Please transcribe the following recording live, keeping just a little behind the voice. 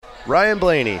Ryan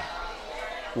Blaney,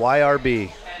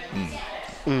 YRB.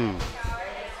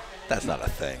 That's not a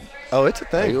thing. Oh, it's a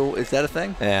thing. Is that a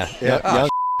thing? Yeah. Yeah. Young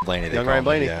Blaney. Young Ryan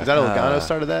Blaney. Yeah. Is that Logano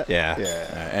started that?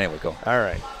 Yeah. Anyway, go. All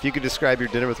right. If you could describe your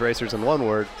dinner with racers in one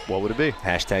word, what would it be?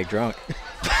 Hashtag drunk.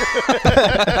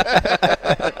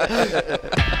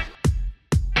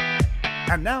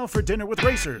 And now for Dinner with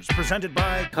Racers, presented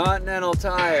by Continental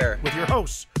Tire. with your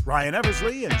hosts, Ryan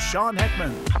Eversley and Sean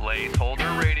Heckman.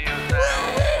 Placeholder radio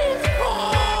sound.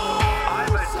 I'm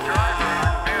a driver.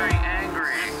 I'm very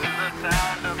angry. This is the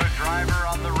sound of a driver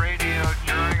on the radio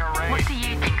during a race. What do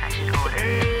you think I should order?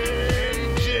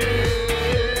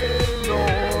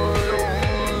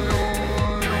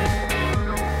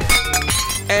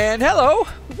 And hello,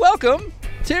 welcome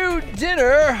to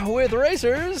Dinner with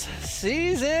Racers,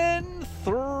 Season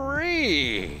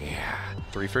 3.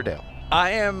 3 for Dale.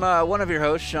 I am one of your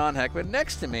hosts, Sean Heckman.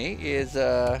 Next to me is,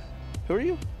 who are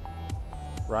you?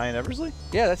 Ryan Eversley?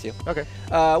 Yeah, that's you. Okay.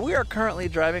 We are currently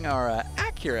driving our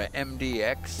Acura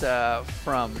MDX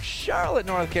from Charlotte,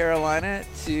 North Carolina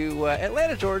to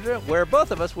Atlanta, Georgia, where both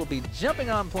of us will be jumping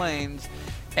on planes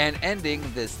and ending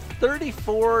this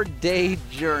 34-day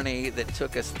journey that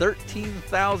took us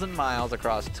 13,000 miles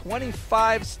across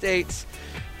 25 states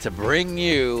to bring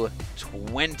you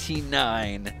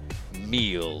 29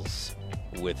 meals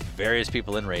with various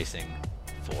people in racing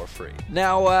for free.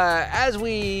 Now, as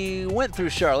we went through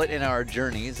Charlotte in our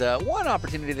journeys, one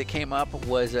opportunity that came up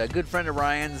was a good friend of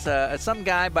Ryan's, some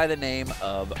guy by the name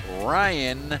of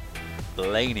Ryan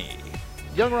Blaney.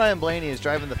 Young Ryan Blaney is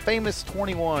driving the famous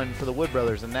 21 for the Wood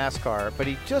Brothers in NASCAR, but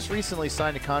he just recently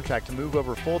signed a contract to move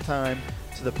over full-time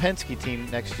to the Penske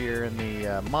team next year in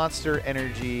the Monster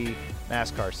Energy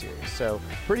NASCAR series. So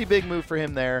pretty big move for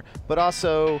him there, but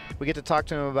also we get to talk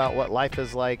to him about what life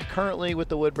is like currently with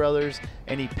the Wood Brothers,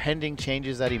 any pending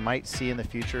changes that he might see in the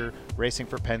future racing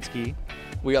for Penske.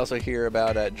 We also hear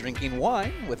about drinking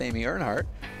wine with Amy Earnhardt,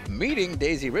 meeting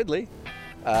Daisy Ridley,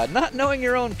 not knowing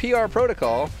your own PR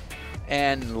protocol,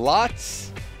 and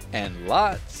lots and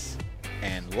lots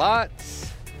and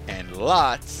lots and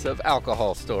lots of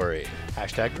alcohol story.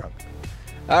 Hashtag drunk.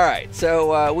 All right,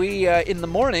 so we, in the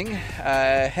morning,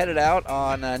 headed out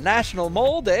on National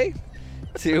Mole Day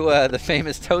to the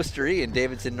Famous Toastery in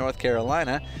Davidson, North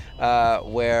Carolina,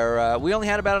 where we only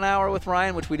had about an hour with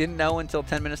Ryan, which we didn't know until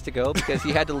 10 minutes to go because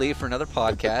he had to leave for another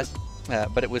podcast.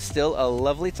 But it was still a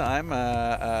lovely time.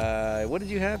 What did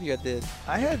you have? You had the...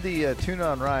 I had the tuna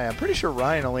on rye. I'm pretty sure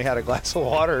Ryan only had a glass of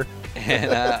water.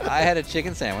 And I had a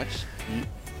chicken sandwich.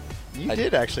 You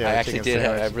did actually have a chicken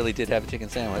sandwich. I really did have a chicken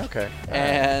sandwich. Okay.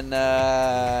 And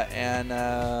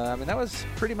I mean, that was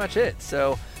pretty much it.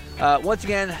 So once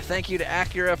again, thank you to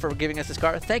Acura for giving us this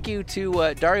car. Thank you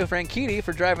to Dario Franchitti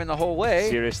for driving the whole way.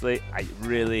 Seriously, I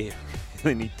really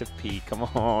need to pee. Come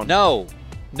on.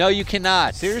 No, you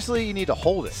cannot. Seriously, you need to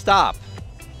hold it. Stop.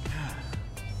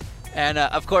 And,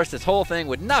 of course, this whole thing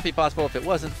would not be possible if it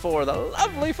wasn't for the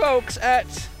lovely folks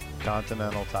at...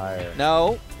 Continental Tire.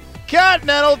 No.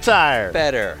 Continental Tire.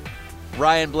 Better.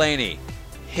 Ryan Blaney.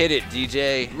 Hit it,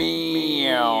 DJ.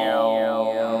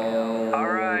 All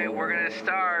right, we're going to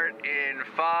start in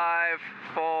 5,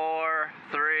 4,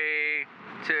 3,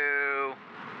 2.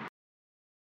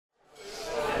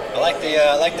 I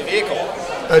like the vehicle.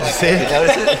 Oh, did you see it?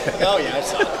 Oh, yeah, I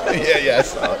saw it. yeah, I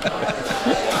saw it.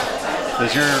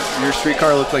 Does your street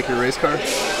car look like your race car?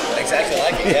 Exactly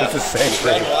like it, yeah. It's the same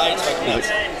thing. Red, white, it's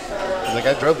He's like,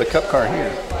 I drove the cup car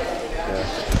here.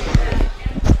 Yeah.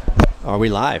 Are we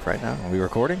live right now? Are we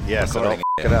recording? Yeah, so don't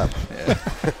f*** it up.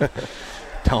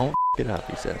 Don't f*** it up,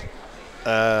 he said.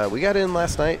 We got in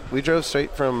last night. We drove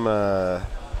straight from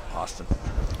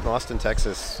Austin,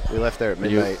 Texas. We left there at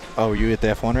midnight. You at the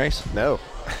F1 race? No.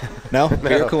 No?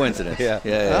 Pure coincidence. Yeah.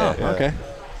 Yeah. Okay.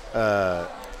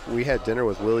 We had dinner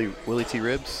with Willie T.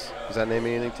 Ribs. Does that name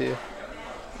anything to you?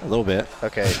 A little bit.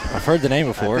 Okay. I've heard the name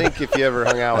before. I think if you ever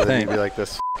hung out with him, you'd be like,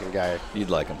 this f***ing guy.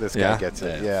 You'd like him. This Yeah. guy gets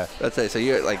it. Yeah. Let's say, so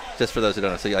you like, just for those who don't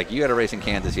know, so you had a race in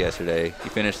Kansas yesterday. You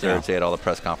finished third, Yeah. so you had all the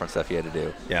press conference stuff you had to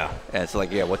do. Yeah. And so,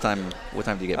 like, what time do you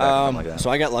get back? Or something like that?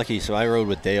 So I got lucky. So I rode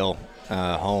with Dale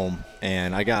home,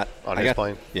 and I got On his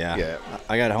plane? Yeah. Yeah.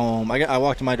 I got home. I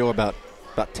walked to my door about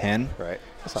 10. Right.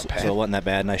 That's not So bad. it wasn't that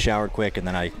bad, and I showered quick, and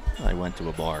then I went to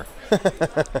a bar.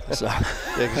 So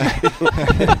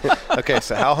Okay,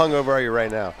 so how hungover are you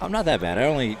right now? I'm not that bad. I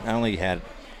only had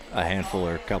a handful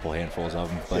or a couple handfuls of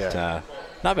them, but Yeah.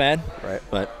 Not bad. Right.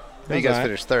 But You guys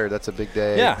finished third. That's a big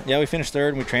day. Yeah, we finished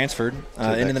third, and we transferred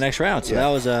into the next round. So yeah.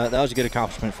 that was a good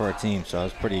accomplishment for our team. So I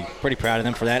was pretty proud of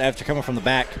them for that. After coming from the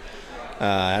back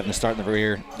Having to start in the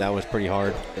rear, that was pretty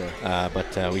hard.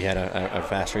 But we had a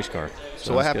fast race car.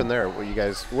 So what happened there? Were you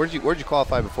guys? Where'd you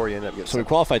qualify before you ended up getting? So we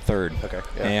qualified third. Okay.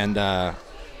 Yeah.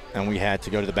 And we had to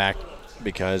go to the back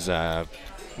because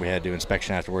we had to do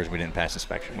inspection afterwards. We didn't pass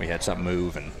inspection. We had something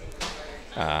move, and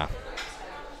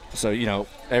so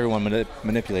everyone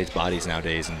manipulates bodies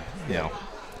nowadays, and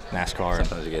NASCAR.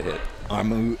 Sometimes you get hit.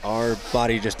 Our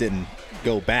body just didn't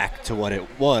go back to what it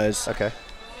was. Okay.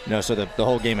 So the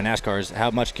whole game of NASCAR is how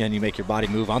much can you make your body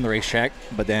move on the racetrack,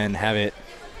 but then have it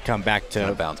come back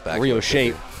to bounce back real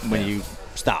shape when you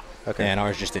stop. Okay. And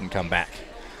ours just didn't come back.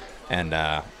 And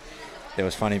it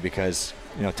was funny because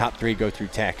top 3 go through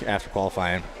tech after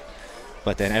qualifying,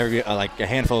 but then every like a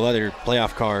handful of other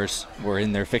playoff cars were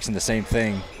in there fixing the same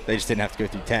thing. They just didn't have to go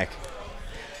through tech,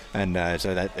 and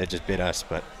so that it just bit us,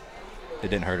 but it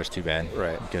didn't hurt us too bad,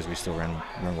 right? Because we still run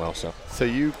well. So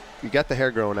you got the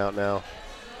hair growing out now.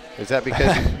 Is that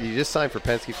because you just signed for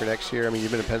Penske for next year? I mean, you've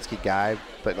been a Penske guy,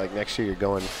 but like next year you're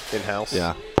going in-house.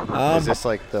 Yeah. Is this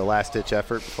like the last-ditch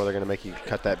effort before they're going to make you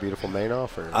cut that beautiful mane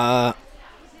off? Or I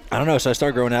don't know. So I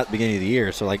started growing out at the beginning of the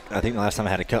year. So like I think the last time I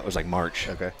had a cut was like March.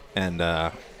 Okay. And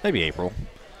maybe April.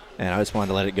 And I just wanted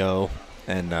to let it go.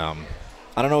 And I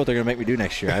don't know what they're going to make me do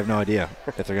next year. I have no idea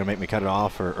if they're going to make me cut it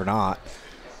off or not.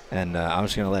 And I'm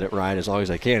just going to let it ride as long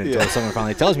as I can until someone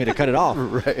finally tells me to cut it off.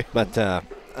 Right. But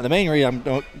the main reason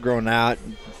I'm growing out,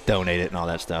 donate it and all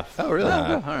that stuff. Oh, really?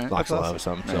 All right. Lots That's of awesome. love or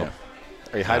something. Yeah.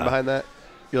 So. Are you hiding behind that?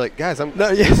 You're like, guys,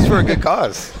 this is for a good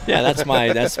cause. Yeah, that's my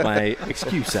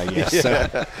excuse, I guess.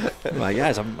 So, I'm like,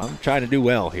 guys, I'm trying to do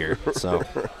well here. So,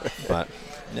 but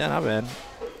yeah, not bad.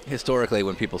 Historically,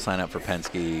 when people sign up for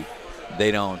Penske,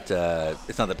 they don't.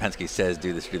 It's not that Penske says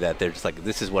do this, do that. They're just like,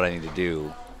 this is what I need to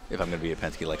do if I'm going to be a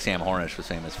Penske. Like Sam Hornish was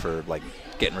famous for like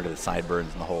getting rid of the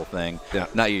sideburns and the whole thing. Yeah.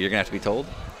 Not you. You're going to have to be told.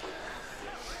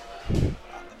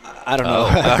 I don't know.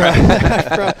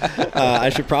 I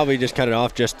should probably just cut it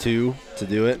off just to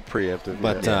do it. Preemptive.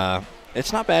 But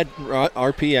it's not bad.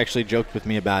 RP actually joked with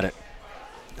me about it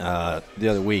the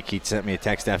other week. He sent me a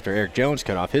text after Eric Jones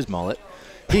cut off his mullet.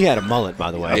 He had a mullet,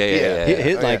 by the way.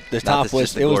 Yeah. Like the top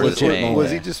was, it was gorgeous legit. mane.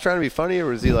 Was he just trying to be funny, or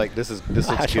was he like, this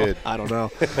looks good? I don't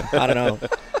know.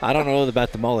 I don't know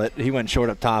about the mullet. He went short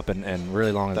up top and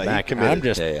really long in the back. I'm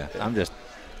just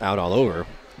out all over.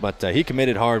 But he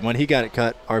committed hard. When he got it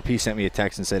cut, RP sent me a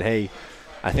text and said, hey,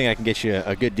 I think I can get you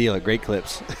a good deal at Great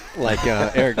Clips like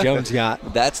Eric Jones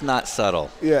got. That's not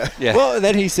subtle. Yeah. Well,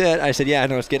 then I said, yeah, I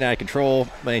know it's getting out of control.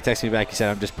 But he texted me back. He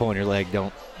said, I'm just pulling your leg.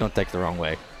 Don't take it the wrong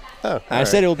way. Oh, I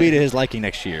said it will be to his liking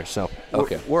next year. So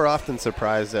Okay. We're often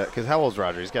surprised that, because how old's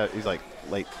Roger? He's like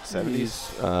late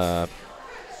 70s.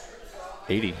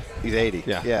 80. He's 80.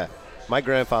 Yeah. Yeah. My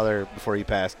grandfather, before he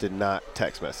passed, did not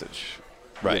text message.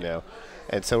 Right.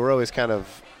 And so we're always kind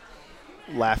of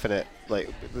laughing at like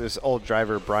this old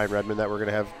driver, Brian Redmond, that we're going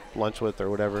to have lunch with or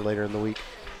whatever later in the week.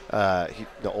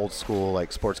 The old school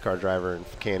like sports car driver and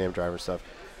Can-Am driver stuff.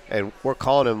 And we're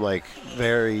calling him like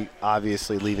very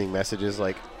obviously leaving messages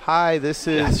like, hi, this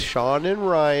is Sean and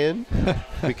Ryan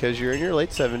because you're in your late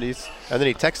 70s. And then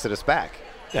he texted us back.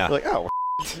 Yeah. We're like, oh,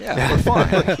 Yeah. we're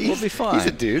fine. Like, We'll be fine. He's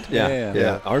a dude.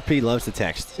 Yeah. RP loves to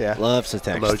text. Yeah. Loves to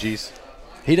text. Emojis.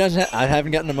 He doesn't. I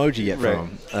haven't gotten an emoji yet Right. from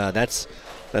him.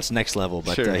 That's next level.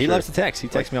 But Sure, he sure. loves to text. He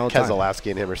texts me all the time.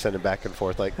 Keselowski and him are sending back and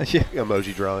forth like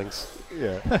emoji drawings.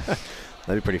 Yeah.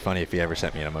 That'd be pretty funny if he ever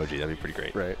sent me an emoji. That'd be pretty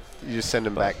great. Right. You just send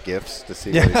him back GIFs to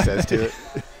see what he says to it.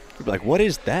 He'd be like, what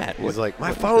is that? He's like, my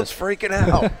what is phone's this?" freaking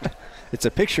out. It's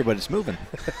a picture, but it's moving.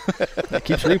 It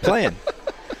keeps replaying.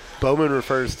 Bowman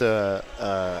refers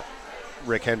to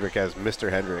Rick Hendrick as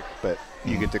Mr. Hendrick, but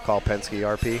you get to call Penske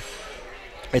RP?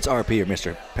 It's RP or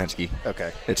Mr. Penske.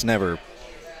 Okay. It's never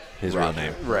his real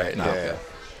name. Right. No. Yeah.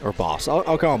 Or boss.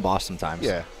 I'll call him boss sometimes.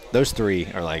 Yeah. Those three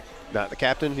are like, Not the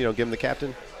captain? You don't give him the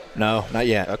captain? no, not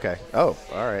yet. Okay. Oh,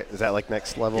 all right. Is that like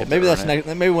next level? Yeah, maybe that's next.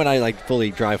 Maybe when I like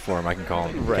fully drive for him, I can call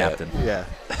him Right. captain. Yeah.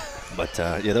 But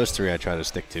yeah, those three I try to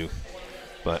stick to.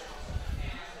 But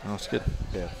it's good.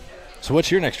 Yeah. So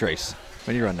what's your next race?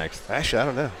 When do you run next? Actually, I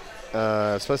don't know.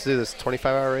 I'm supposed to do this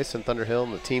 25-hour race in Thunder Hill,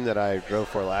 and the team that I drove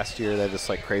for last year, they had this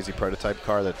like crazy prototype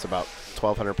car that's about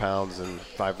 1,200 pounds and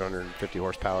 550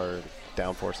 horsepower, and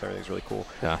downforce, and everything's really cool.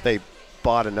 Yeah. They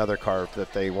bought another car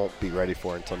that they won't be ready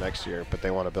for until next year, but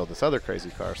they want to build this other crazy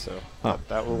car, so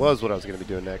that was what I was going to be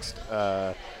doing next.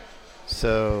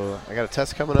 So I got a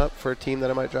test coming up for a team that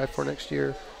I might drive for next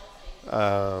year,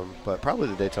 but probably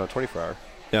the Daytona 24-hour.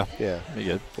 Yeah. Yeah. Be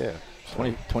good. Yeah.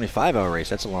 25-hour race.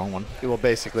 That's a long one. Well,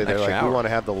 basically, they're Extra like, we hour. want to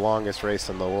have the longest race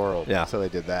in the world. Yeah. So they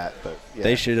did that. But yeah.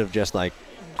 They should have just like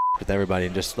with everybody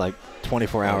in just like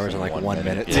 24 hours and like 1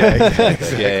 minute. Yeah,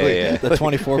 exactly. Yeah. The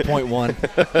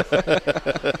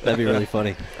 24.1. That'd be really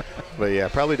funny. But yeah,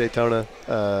 probably Daytona.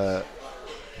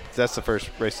 That's the first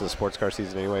race of the sports car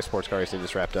season anyway. Sports car racing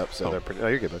just wrapped up, so they're pretty. Oh,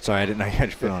 you're good. Sorry, I didn't know you had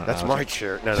your phone on. That's my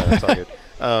shirt. No, that's all good.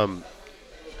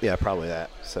 Yeah, probably that.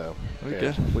 So Very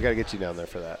yeah, good. we got to get you down there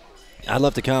for that. I'd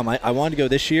love to come. I wanted to go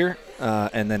this year,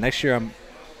 and then next year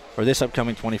or this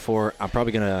upcoming 24, I'm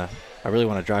probably I really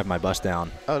want to drive my bus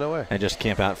down. Oh, no way. And just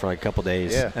camp out for like a couple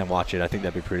days and watch it. I think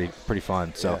that'd be pretty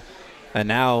fun. So, and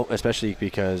now especially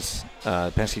because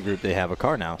Penske Group, they have a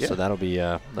car now, so that'll be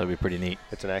pretty neat.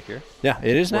 It's an Acura. Yeah,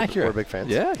 it is an Acura. We're big fans.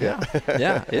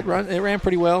 Yeah. It ran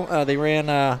pretty well. They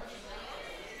ran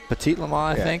Petit Le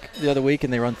Mans, I think, the other week,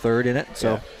 and they run third in it.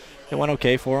 So it went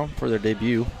okay for them for their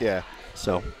debut. Yeah.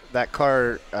 So that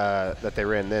car that they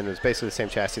ran then was basically the same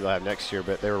chassis they'll have next year,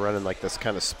 but they were running like this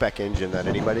kind of spec engine that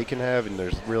anybody can have, and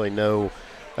there's really no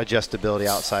adjustability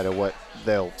outside of what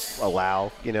they'll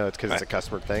allow. You know, it's because it's a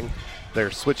customer thing.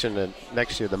 They're switching to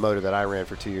next year the motor that I ran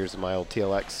for 2 years in my old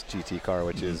TLX GT car,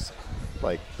 which is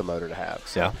like the motor to have.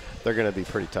 So they're going to be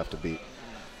pretty tough to beat.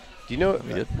 Do you know,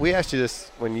 we asked you this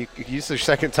when you used your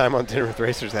second time on Dinner with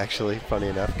Racers, actually, funny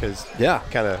enough, because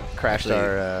kind of crashed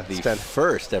our the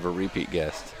first ever repeat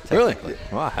guest. Really?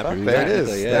 Wow, happy to be there back. it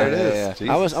is. Yeah, there it is.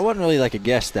 yeah. I wasn't really like a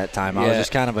guest that time. I was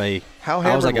just kind of a. How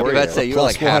I was like hammered were About to say, you were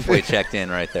like plus one. halfway checked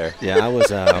in right there. Yeah, I was.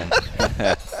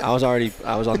 I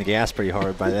was on the gas pretty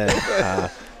hard by then.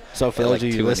 So for those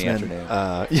of you listening,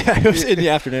 it was in the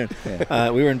afternoon.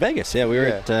 We were in Vegas. Yeah, we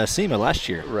were at SEMA last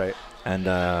year. Right. And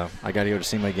I got to go to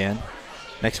SEMA again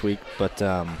next week. But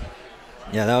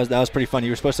yeah, that was pretty fun. You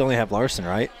were supposed to only have Larson,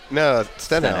 right? No,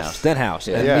 Stenhouse. Stenhouse.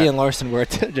 And me and Larson were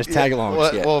just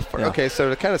tag-alongs. Okay, so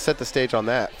to kind of set the stage on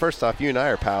that, first off, you and I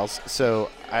are pals.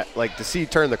 So I like to see you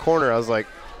turn the corner. I was like,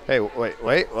 hey,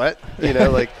 wait, what? You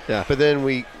know, like. But then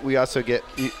we also get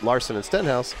Larson and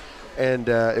Stenhouse. And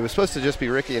it was supposed to just be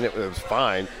Ricky, and it was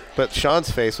fine. But Sean's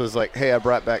face was like, hey, I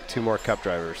brought back 2 more Cup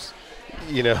drivers.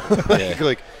 You know,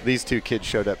 like these 2 kids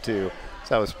showed up too.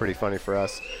 So that was pretty funny for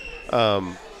us.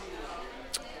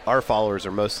 Our followers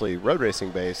are mostly road racing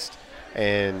based,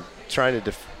 and trying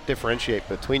to differentiate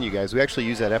between you guys. We actually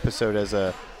use that episode as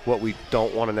what we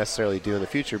don't want to necessarily do in the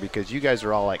future, because you guys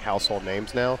are all like household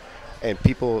names now. And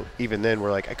people even then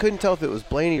were like, I couldn't tell if it was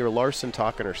Blaney or Larson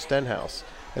talking or Stenhouse.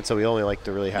 And so we only like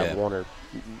to really have one or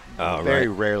very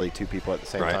rarely 2 people at the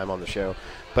same time on the show.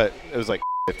 But it was like,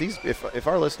 if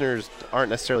our listeners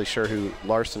aren't necessarily sure who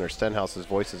Larson or Stenhouse's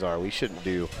voices are, we shouldn't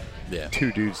do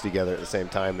 2 dudes together at the same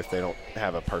time if they don't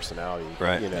have a personality.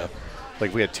 Right. You know, like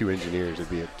if we had 2 engineers, it'd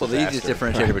be a disaster. The easiest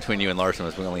differentiator between you and Larson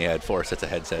was we only had 4 sets of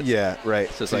headsets. Yeah, right.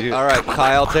 So it's like, all right,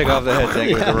 Kyle, take off the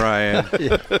headset with Ryan.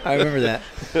 I remember that.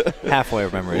 Halfway, I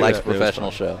remember. Life's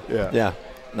professional show. Yeah.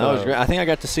 No, it was great. I think I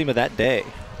got to SEMA that day.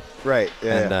 Right.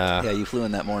 Yeah. And you flew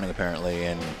in that morning apparently,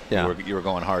 and you were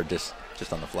going hard just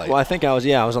on the flight. Well, I think I was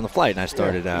on the flight, and I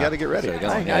started. You got to get ready. I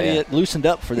got to get loosened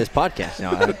up for this podcast. You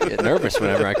know, I get nervous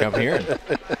whenever I come here.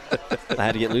 And I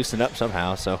had to get loosened up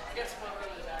somehow. So,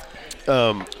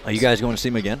 are you guys going to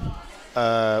SEMA again?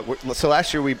 So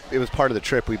last year it was part of the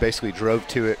trip. We basically drove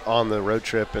to it on the road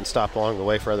trip and stopped along the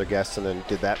way for other guests, and then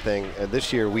did that thing. And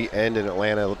this year we end in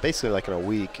Atlanta basically like in a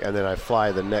week, and then I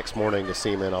fly the next morning to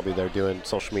SEMA, and I'll be there doing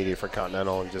social media for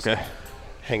Continental and just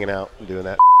hanging out and doing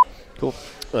that. Cool.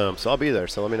 So I'll be there.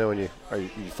 So let me know when you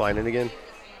flying in again.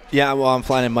 Yeah, well, I'm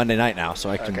flying in Monday night now, so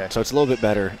I can. So it's a little bit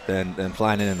better than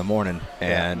flying in the morning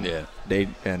and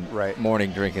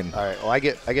morning drinking. All right. Well, I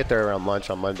get there around lunch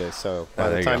on Monday, so by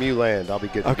the time you land, I'll be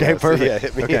good. Okay, perfect.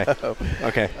 So, hit me up.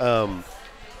 Okay.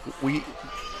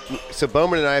 So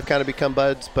Bowman and I have kind of become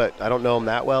buds, but I don't know him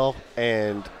that well.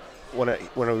 And when I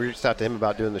reached out to him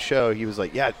about doing the show, he was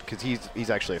like, yeah, because he's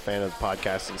actually a fan of the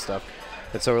podcast and stuff.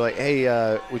 And so we're like,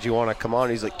 hey, would you want to come on?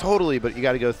 And he's like, totally, but you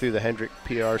got to go through the Hendrick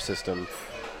PR system.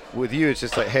 With you, it's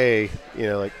just like, hey, you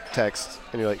know, like text,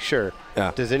 and you're like, sure.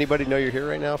 Yeah. Does anybody know you're here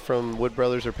right now from Wood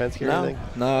Brothers or Penske or anything?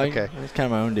 No. Okay. It's kind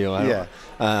of my own deal. I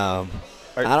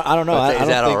don't know. Is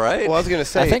that all right? Well, I was going to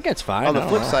say. I think it's fine. On the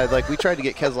flip side, like we tried to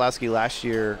get Keselowski last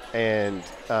year, and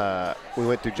we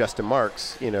went through Justin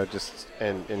Marks, you know,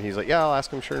 and he's like, yeah, I'll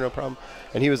ask him, sure, no problem.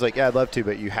 And he was like, yeah, I'd love to,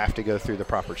 but you have to go through the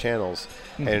proper channels.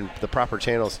 And the proper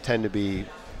channels tend to be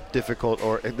difficult,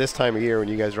 or at this time of year when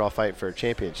you guys are all fighting for a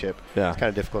championship, it's kind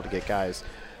of difficult to get guys.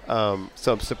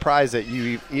 So I'm surprised that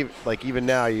you even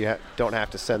now you don't have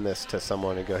to send this to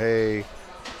someone and go, hey,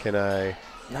 can I?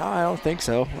 No, I don't think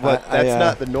so. But that's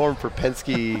not the norm for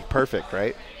Penske Perfect,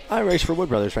 right? I race for Wood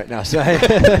Brothers right now, so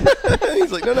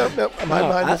he's like, no. My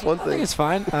mind is one thing. I think it's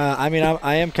fine. I mean,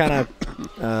 I am kind of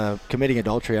committing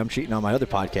adultery. I'm cheating on my other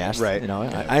podcast. Right. You know,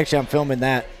 I'm filming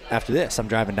that after this. I'm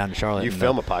driving down to Charlotte. You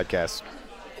film a podcast.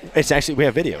 It's actually, we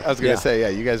have video. I was going to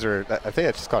say, you guys are, I think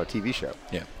that's just called a TV show.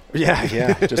 Yeah.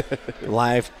 Yeah. Just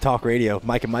live talk radio,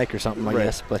 Mike and Mike or something, I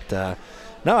guess. But,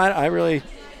 no, I really,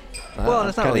 Well, and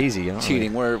it's not kinda really easy. You know?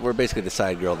 cheating. We're basically the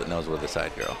side girl that knows we're the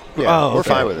side girl. Yeah, we're okay.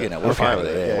 fine with it. You know, we're fine with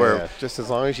it. Yeah. Yeah. Just as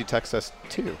long as you text us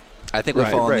too. I think we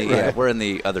fall in right. we're in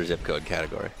the other zip code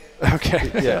category. Okay.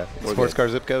 Yeah. We're Sports good. car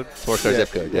zip code? Sports car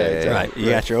zip code. Yeah, exactly. Right.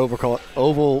 You got your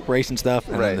oval racing stuff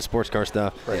and then the sports car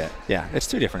stuff. Right. Yeah. Yeah, it's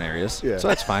two different areas. Yeah. So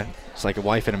that's fine. It's like a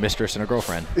wife and a mistress and a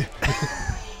girlfriend.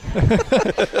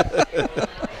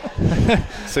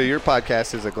 So your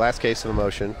podcast is a glass case of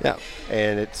emotion. Yeah.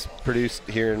 And it's produced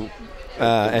here in.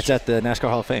 It's at the NASCAR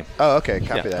Hall of Fame. Oh, okay.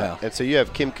 Copy that. Wow. And so you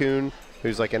have Kim Kuhn,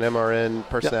 who's like an MRN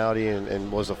personality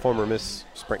and was a former Miss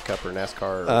Sprint Cup or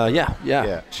NASCAR.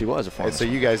 Yeah. She was a former. And so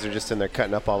you guys are just in there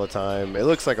cutting up all the time. It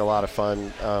looks like a lot of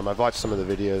fun. I've watched some of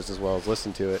the videos as well as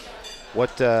listened to it.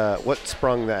 What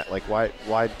sprung that? Like, why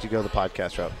did you go the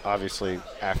podcast route? Obviously,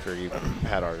 after you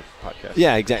had our podcast.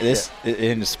 Yeah, exactly. It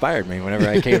inspired me whenever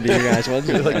I came to you guys,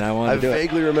 wasn't it? And I wanted I to do it.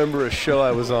 vaguely remember a show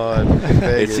I was on in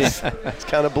Vegas. It's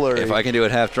kind of blurry. If I can do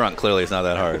it half drunk, clearly it's not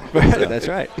that hard. That's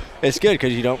right. It's good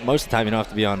because most of the time you don't have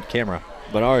to be on camera.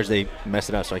 But ours, they mess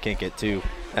it up so I can't get too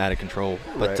out of control.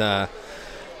 But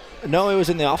no, it was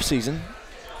in the off season,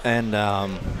 and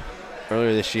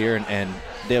earlier this year, and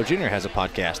Dale Jr. has a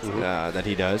podcast that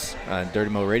he does, Dirty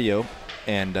Mo Radio,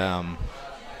 and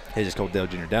it's just called Dale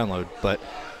Jr. Download. But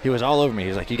he was all over me. He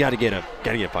was like, "You got to get a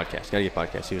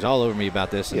podcast. He was all over me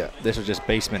about this. And this was just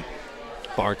basement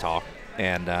bar talk,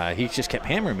 and he just kept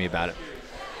hammering me about it.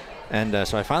 And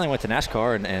so I finally went to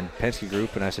NASCAR and Penske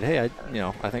Group, and I said, "Hey,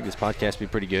 I think this podcast would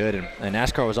be pretty good." And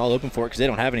NASCAR was all open for it because they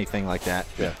don't have anything like that.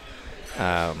 Yeah.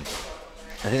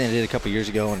 I think they did a couple years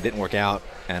ago and it didn't work out.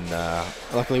 And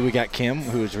luckily we got Kim,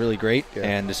 who was really great,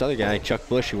 and this other guy, Chuck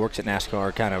Bush, who works at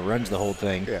NASCAR, kind of runs the whole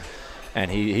thing. Yeah.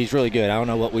 And he's really good. I don't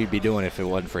know what we'd be doing if it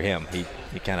wasn't for him. He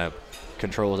kind of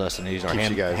controls us, and he's our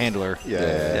handler.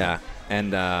 Yeah.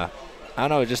 And I don't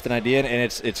know, just an idea, and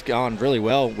it's gone really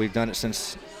well. We've done it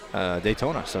since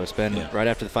Daytona, so it's been right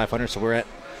after the 500. So we're at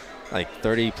like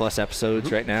 30 plus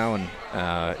episodes right now, and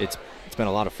it's been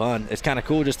a lot of fun. It's kind of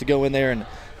cool just to go in there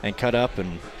and cut up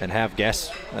and have guests.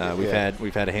 We've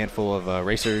had a handful of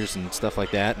racers and stuff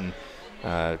like that,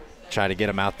 and try to get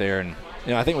them out there. And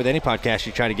I think with any podcast,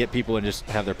 you try to get people and just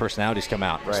have their personalities come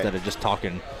out instead of just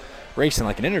talking racing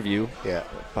like an interview. Yeah.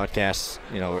 Podcasts,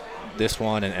 this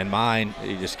one and mine,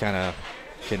 you just kind of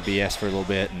can BS for a little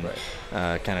bit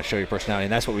and kind of show your personality.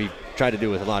 And that's what we try to do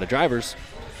with a lot of drivers,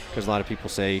 because a lot of people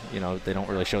say, they don't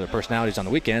really show their personalities on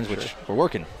the weekends, which we're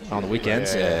working on the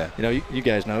weekends. You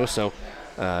guys know. So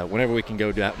whenever we can go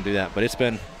out and do that. But it's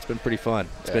been pretty fun.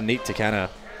 It's been neat to kind of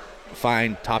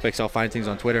find topics. I'll find things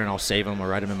on Twitter and I'll save them or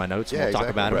write them in my notes and we'll talk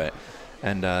about them.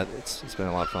 And it's been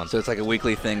a lot of fun. So it's like a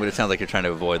weekly thing, but it sounds like you're trying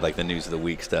to avoid like the news of the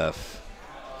week stuff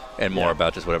and more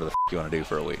about just whatever the you want to do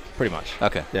for a week. Pretty much.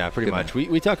 Okay. Yeah, pretty much.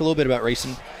 We talk a little bit about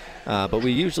racing, but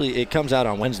it comes out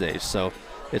on Wednesdays. So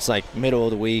it's like middle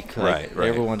of the week. Like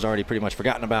everyone's already pretty much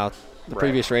forgotten about the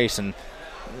previous race and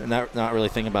not really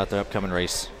thinking about the upcoming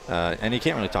race. And you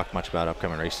can't really talk much about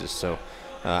upcoming races. So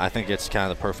I think it's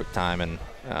kind of the perfect time and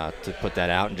to put that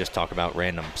out and just talk about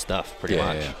random stuff pretty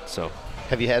much. Yeah. So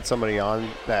have you had somebody on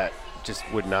that just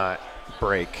would not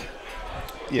break,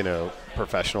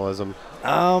 professionalism?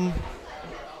 Not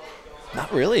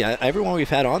really. Everyone we've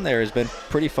had on there has been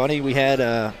pretty funny. We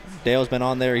had Dale's been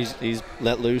on there. He's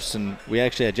let loose, and we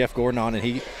actually had Jeff Gordon on, and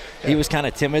he was kind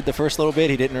of timid the first little bit.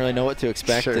 He didn't really know what to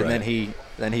expect, then he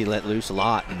let loose a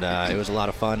lot, and it was a lot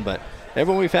of fun. But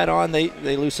everyone we've had on,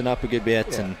 they loosen up a good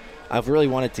bit, and I've really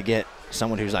wanted to get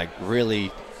someone who's like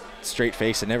really straight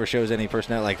face and never shows any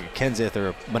personality, like a Kenseth or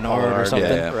a Menard or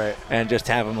something, and just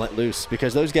have them let loose,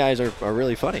 because those guys are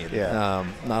really funny. Not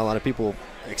a lot of people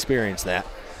experience that.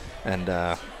 And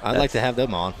I'd like to have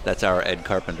them on. That's our Ed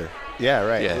Carpenter. Yeah,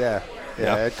 right. Yeah.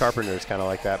 Ed Carpenter is kind of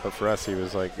like that, but for us, he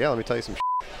was like, let me tell you some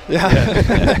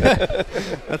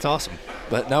That's awesome.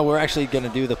 But no, we're actually going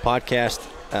to do the podcast.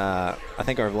 I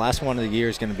think our last one of the year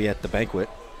is going to be at the banquet.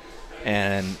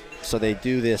 And so they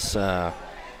do this, I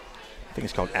think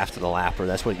it's called After the Lap, or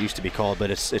that's what it used to be called,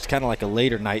 but it's kind of like a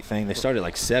later night thing. They started at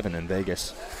like 7 in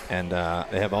Vegas, and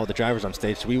they have all the drivers on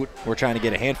stage. So we're trying to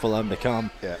get a handful of them to come.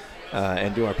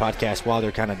 And do our podcast while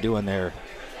they're kind of doing their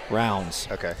rounds.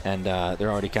 Okay. And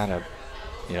they're already kind of,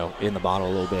 in the bottle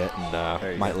a little bit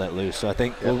and might let loose. So I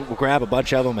think we'll grab a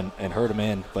bunch of them and herd them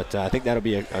in. But I think that'll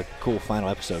be a cool final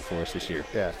episode for us this year.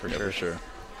 Yeah, for sure.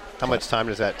 How much time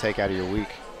does that take out of your week?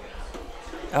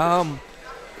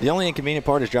 The only inconvenient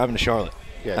part is driving to Charlotte.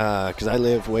 Yeah. Because I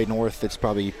live way north. It's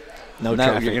probably no Now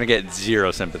traffic. you're going to get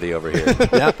zero sympathy over here.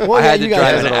 Yeah. Well, I had to you guys-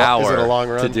 drive Is an it a hour long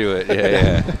run? to do it.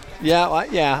 Yeah.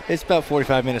 Yeah, it's about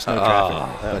 45 minutes, no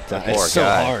traffic. But poor it's so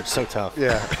guy. hard, so tough.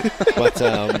 Yeah.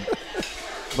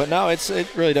 But no, it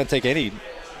really doesn't take any,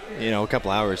 a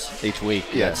couple hours each week.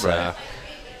 Yeah, That's, right.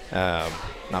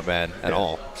 not bad at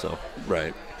all. So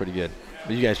Right. pretty good.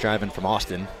 But you guys driving from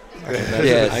Austin?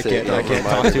 Yeah, I can't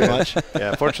talk too much.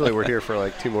 Yeah. Fortunately, we're here for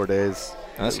like 2 more days.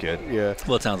 That's good. Yeah.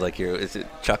 Well, it sounds like is it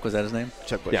Chuck? Was that his name?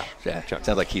 Chuck Bush. Yeah. Yeah. Chuck.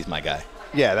 Sounds like he's my guy.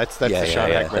 Yeah, that's Yeah, the yeah, Sean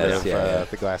yeah, Heckman that's- of yeah, yeah.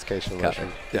 the Glass Cage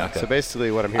Solution. Yeah. Okay. So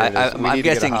basically, what I'm hearing is we I'm need to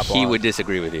get a guessing hot he blonde. would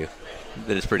disagree with you.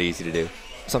 That it's pretty easy to do.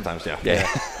 Sometimes, yeah. Yeah.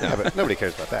 Yeah, but nobody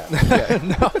cares about that.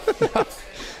 Yeah.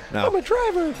 No. I'm a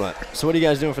driver. But so what are you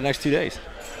guys doing for the next 2 days?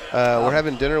 We're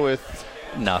having dinner with.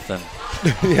 Nothing.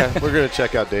 Yeah, we're gonna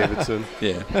check out Davidson.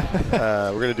 Yeah.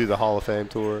 We're gonna do the Hall of Fame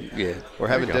tour. Yeah. We're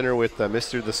having you go. dinner with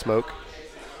Mr. The Smoke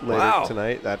later Wow.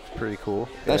 tonight. That's pretty cool.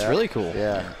 That's Yeah. really cool.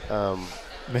 Yeah.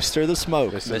 Mr. The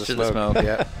Smoke. Mr. The Smoke.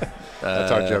 Yeah.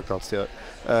 That's our joke. Don't steal it.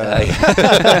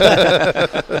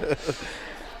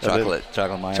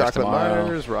 Chocolate Myers Chocolate tomorrow.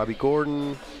 Myers, Robbie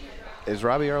Gordon. Is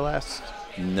Robbie our last?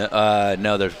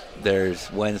 No,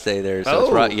 there's Wednesday. There's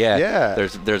Oh, yeah. yeah.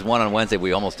 There's one on Wednesday.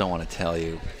 We almost don't want to tell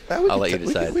you. We I'll could let you te-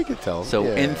 decide. We could tell. So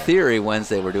yeah. in theory,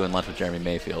 Wednesday we're doing lunch with Jeremy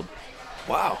Mayfield.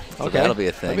 Wow. So that'll be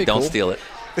a thing. That'd be Don't cool. steal it.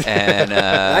 And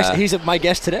Actually, he's my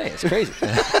guest today. It's crazy.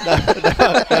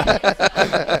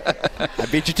 I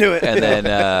beat you to it. and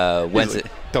then Wednesday,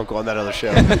 Don't go on that other show.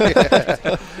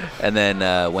 and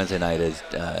then Wednesday night is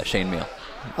Shane Meal.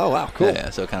 Oh, wow. Cool. Yeah,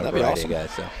 so kind of That'd be variety awesome.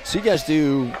 guys. So So you guys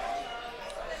do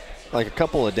like a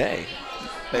couple a day.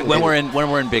 when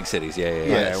we're in big cities,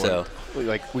 yeah. So we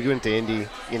went to Indy.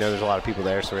 There's a lot of people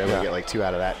there, so we're able to get like 2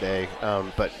 out of that day.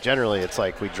 But generally, it's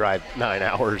like we drive 9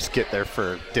 hours, get there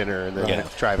for dinner, and then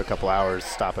drive a couple hours,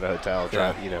 stop at a hotel,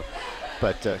 drive.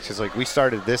 But because like we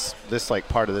started this like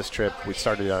part of this trip, we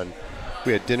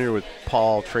had dinner with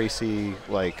Paul Tracy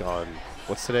like on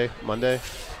what's today? Monday.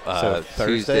 So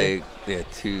Thursday.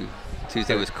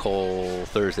 Tuesday was Cole.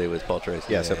 Thursday was Paul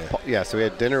Tracy. Yeah, so we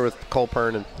had dinner with Cole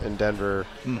Pern in Denver.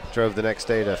 Drove the next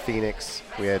day to Phoenix.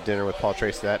 We had dinner with Paul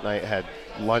Tracy that night. Had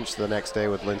lunch the next day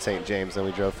with Lynn St. James. Then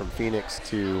we drove from Phoenix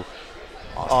to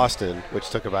Austin, which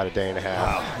took about a day and a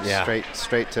half. Wow. Yeah.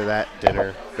 Straight to that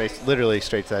dinner. Literally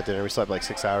straight to that dinner. We slept like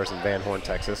 6 hours in Van Horn,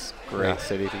 Texas. Great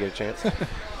city if you get a chance.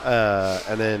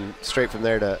 And then straight from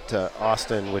there to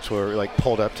Austin, which were like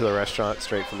pulled up to the restaurant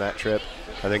straight from that trip.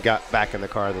 And then got back in the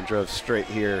car and then drove straight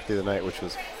here through the night, which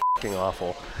was fucking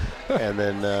awful. And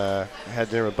then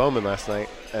had dinner with Bowman last night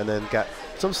and then got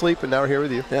some sleep, and now we're here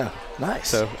with you. Yeah. Nice.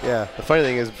 So, yeah. The funny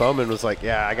thing is Bowman was like,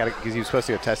 I got to, because he was supposed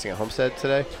to go testing at Homestead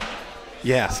today.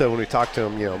 yeah. So when we talked to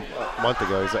him, a month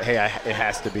ago, he's like, hey, it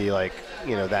has to be like,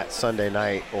 that Sunday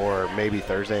night or maybe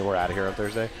Thursday, and we're out of here on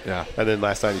Thursday. Yeah. And then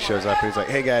last night he shows up and he's like,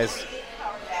 hey, guys,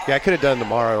 I could have done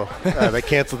tomorrow. They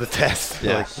canceled the test.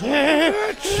 Yeah.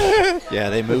 Like, Yeah,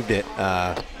 they moved it.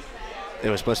 It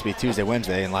was supposed to be Tuesday,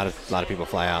 Wednesday, and a lot of people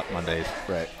fly out Mondays.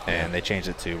 Right. And they changed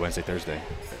it to Wednesday, Thursday.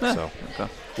 Huh. So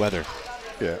Okay. weather.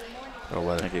 Yeah. Oh,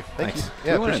 weather. Thank you. Thanks.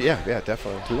 Yeah, wanna- yeah,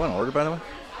 definitely. Do you want to order, by the way?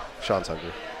 Sean's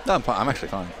hungry. No, I'm fine. I'm actually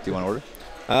fine. Do you want to order?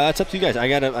 It's up to you guys. I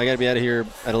gotta be out of here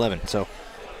at 11. So.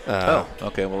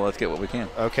 Okay. Well, let's get what we can.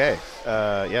 Okay.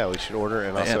 We should order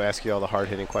and also ask you all the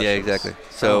hard-hitting questions. Yeah, exactly.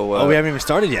 So Oh, we haven't even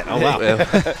started yet. Oh, wow.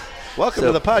 Welcome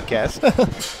to the podcast.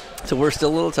 So we're still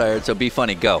a little tired. So be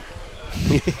funny. Go.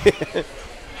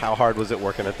 How hard was it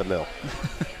working at the mill?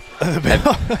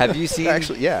 Have you seen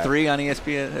Actually, yeah. 3 on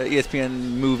ESPN? ESPN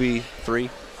movie 3.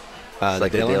 The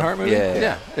like the Dale Dale- Earnhardt movie?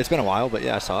 Yeah. It's been a while, but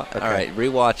yeah, I saw it. All right,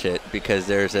 rewatch it because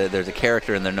there's a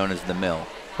character in there known as the Mill,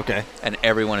 Okay. and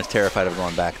everyone is terrified of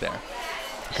going back there.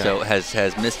 Okay. So has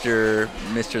Mr.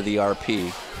 the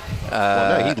RP.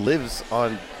 Well, no, he lives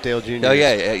on Dale Jr.'s Oh yeah.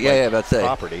 About to say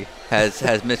property. has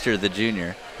Mr. the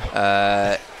Junior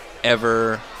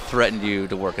ever threatened you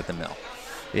to work at the mill?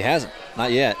 He hasn't.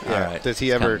 Not yet. Yeah. All right. Does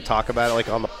he ever talk about it, like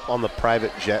on the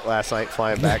private jet last night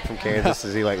flying back from Kansas?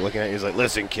 Is he like looking at you? He's like,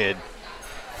 "Listen, kid,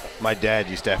 my dad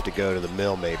used to have to go to the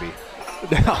mill, maybe."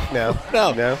 No.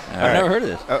 No. No. I've never heard of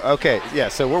this. Okay. Yeah.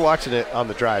 So we're watching it on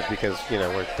the drive because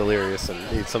we're delirious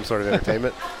and need some sort of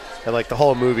entertainment. And like the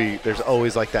whole movie, there's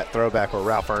always like that throwback where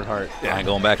Ralph Earnhardt. I ain't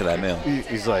going back to that mill.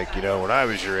 He's like, when I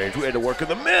was your age, we had to work in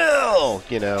the mill,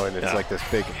 and it's like this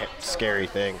big, scary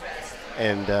thing.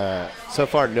 And so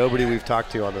far, nobody we've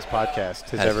talked to on this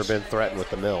podcast has ever been threatened with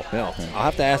the mill. Mill. I'll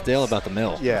have to ask Dale about the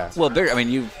mill. Yeah. Well, I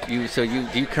mean, do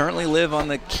you currently live on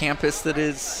the campus that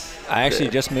is I actually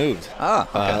just moved. Okay.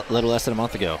 A little less than a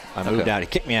month ago. I moved out. He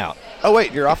kicked me out. Oh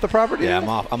wait, you're off the property? Yeah, I'm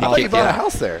off. I thought you bought a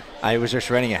house there. I was just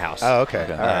renting a house. Oh, okay.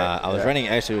 All right. I was renting.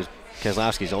 Actually, it was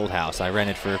Kozlowski's old house. I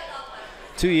rented for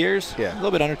 2 years. Yeah. A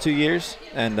little bit under 2 years,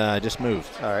 and just moved.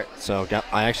 All right. So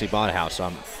I actually bought a house. So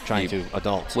I'm trying to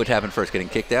adult. Which happened first, getting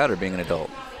kicked out or being an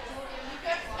adult?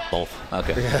 Both.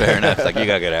 Okay, fair enough. It's like, you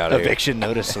got to get out of here. Eviction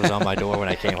notice was on my door when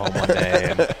I came home one day.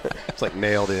 And It's like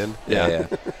nailed in. Yeah.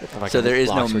 like So there is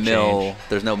no locks were mill. changed.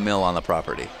 There's no mill on the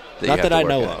property. Not you have that to I work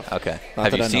know at. of. Okay. Not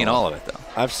Have that you I seen know all of. of it though?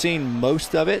 I've seen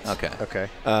most of it. Okay.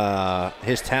 Okay.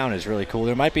 His town is really cool.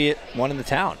 There might be one in the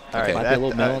town. All right. Might be a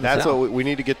little mill in the That's town. what we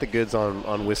need to get the goods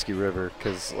on Whiskey River,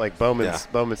 because like Bowman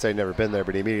said he'd never been there,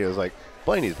 but he immediately was like,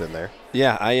 Blaney's been there.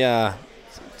 Yeah, I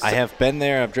have been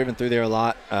there. I've driven through there a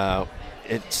lot.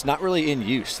 It's not really in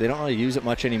use. They don't really use it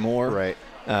much anymore. Right.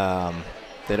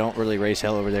 They don't really raise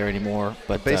hell over there anymore.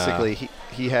 But basically,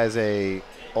 he has a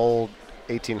old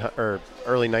 1800 or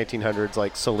early 1900s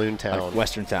like saloon town, like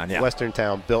Western town, Western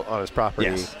town built on his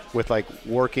property with like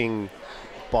working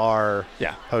bar,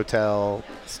 hotel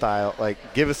style.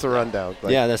 Like, give us the rundown.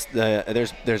 Like,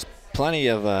 there's plenty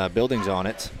of buildings on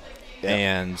it,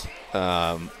 and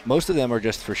most of them are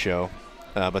just for show.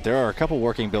 But there are a couple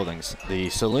working buildings. The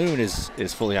saloon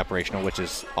is fully operational, which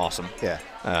is awesome. Yeah.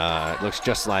 It looks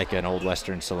just like an old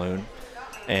Western saloon,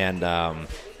 and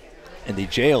the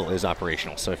jail is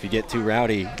operational. So if you get too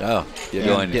rowdy, you're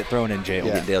going to get thrown in jail.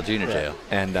 Get Dale Jr. jail.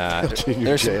 And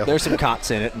there's some cots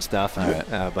in it and stuff.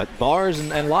 But bars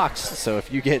and locks. So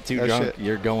if you get too drunk,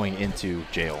 you're going into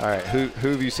jail. All right. Who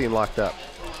have you seen locked up?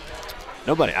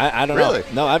 Nobody. I don't Really?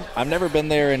 know. No, I've never been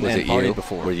there and partied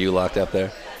before. Were you locked up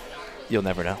there? You'll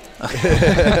never know.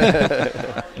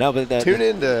 No, but tune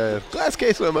in to Glass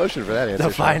Case of Emotion for that answer. To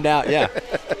find out,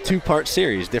 2-part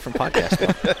series, different podcast.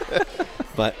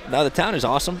 But no, the town is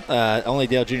awesome. Only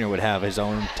Dale Jr. would have his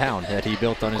own town that he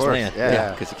built on his land.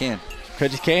 Yeah, because he can.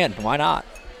 Because he can. Why not?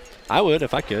 I would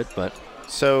if I could, but.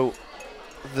 So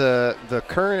the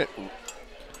current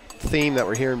theme that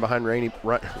we're hearing behind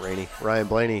Ryan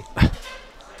Blaney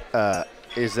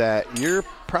is that you're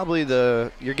probably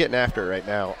you're getting after it right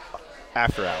now.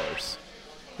 After hours,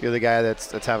 you're the guy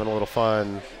that's having a little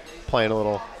fun, playing a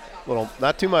little,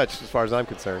 not too much as far as I'm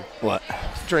concerned. What?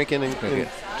 Drinking and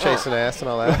chasing ass and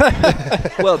all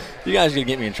that. Well, you guys are gonna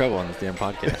get me in trouble on this damn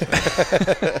podcast.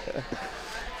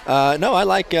 No, I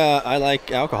like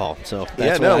alcohol, so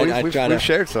that's we've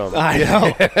shared some. I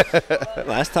know.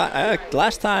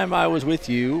 Last time I was with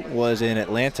you was in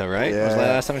Atlanta, right? Yeah. Was that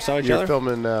last time we saw each You're other?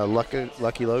 filming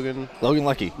Lucky Logan. Logan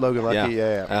Lucky.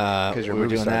 Yeah. Because you're we were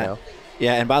doing that. now.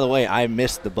 Yeah, and by the way, I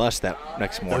missed the bus that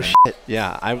next morning. Oh shit.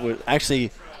 Yeah, I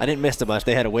didn't miss the bus.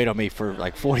 They had to wait on me for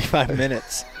like 45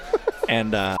 minutes,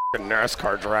 and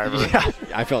NASCAR driver. Yeah,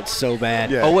 I felt so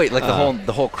bad. Yeah. Oh wait, like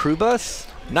the whole crew bus?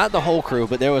 Not the whole crew,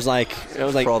 but there was like For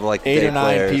all the, 8 or 9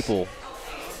 players. people.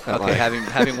 Okay,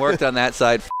 having worked on that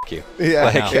side, you. Yeah,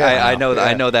 Like, I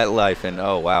know that life, and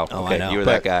oh wow, I know. you were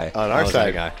But that guy. on our was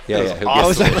side, that guy. Yeah. Who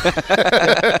awesome.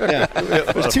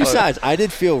 There's two sides. I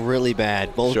did feel really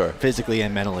bad, both Sure. physically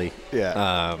and mentally.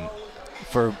 Yeah.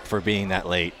 For being that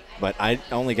late, but I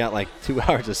only got like 2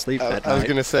 hours of sleep that night. I was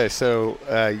gonna say, so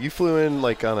you flew in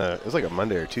like it was like a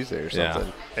Monday or Tuesday or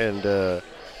something, and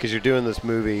because you're doing this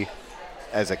movie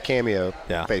as a cameo,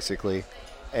 basically,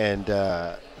 and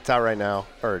it's out right now,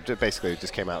 or basically it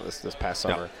just came out this past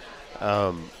summer.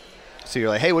 So you're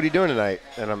like, hey, what are you doing tonight?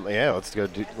 And I'm like,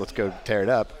 let's go tear it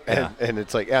up. And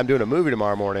it's like, I'm doing a movie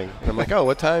tomorrow morning. And I'm like, oh,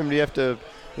 what time do you have to?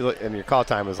 And your call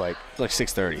time was like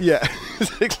 6:30. Yeah,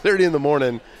 6:30 in the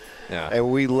morning. Yeah.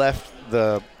 And we left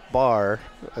the bar,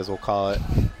 as we'll call it.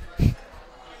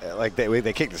 Like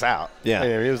they kicked us out. Yeah.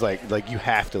 And it was like you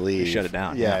have to leave. You shut it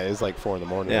down. Yeah, it was like 4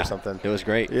 a.m. or something. It was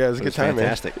great. Yeah, it was a good time,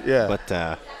 fantastic. man. Yeah.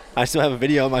 But I still have a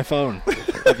video on my phone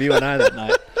of you and I that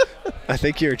night. I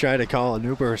think you were trying to call an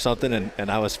Uber or something,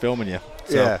 and I was filming you.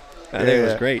 So I think it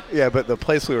was great. Yeah, but the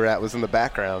place we were at was in the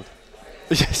background.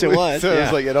 Yes, it was. So it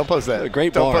was like, don't post that. A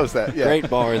great don't bar. Post that. Yeah. Great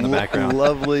bar in the background.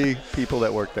 Lovely people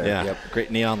that work there. Yeah.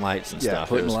 Great neon lights and stuff.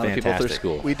 Putting it was a lot fantastic. of people through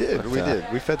school. We did.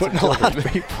 We fed putting some a lot of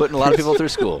children. people. Putting a lot of people through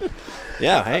school.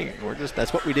 Yeah, hey,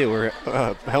 that's what we do. We're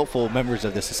helpful members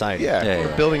of the society.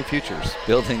 We're building futures.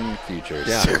 Building futures.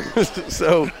 Yeah.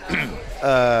 So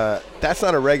that's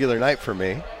not a regular night for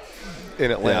me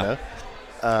in Atlanta.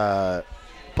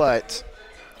 But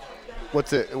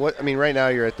I mean, right now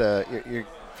you're you're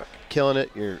killing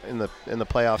it. You're in the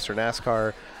playoffs for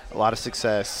NASCAR. A lot of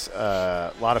success,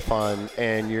 a lot of fun,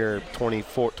 and you're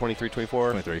 23,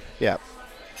 24. 23. Yeah.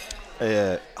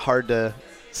 Hard to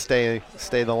stay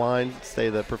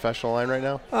the professional line right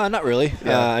now? Not really.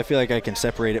 Yeah. I feel like I can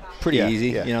separate it pretty easy.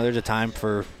 Yeah. You know, there's a time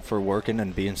for working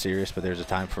and being serious, but there's a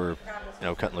time for,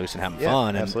 cutting loose and having Yeah,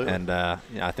 fun. absolutely. And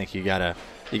I think you gotta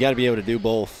be able to do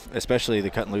both, especially the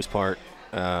cutting loose part.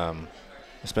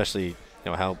 Especially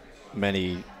how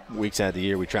many weeks out of the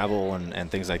year we travel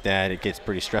and things like that. It gets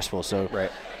pretty stressful. So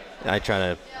Right. I try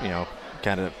to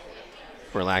kind of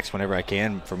relax whenever I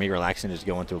can. For me, relaxing is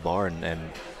going to a bar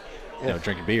and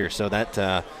drinking beer. So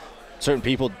that some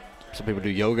people do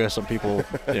yoga, some people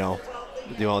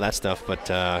do all that stuff, but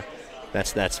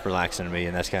that's relaxing to me,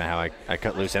 and that's kind of how I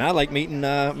cut loose. And I like meeting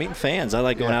fans. I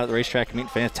like going out at the racetrack and meeting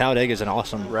fans. Talladega is an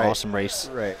awesome race.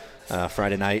 Right.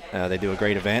 Friday night they do a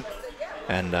great event,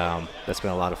 and that's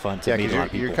been a lot of fun to meet a lot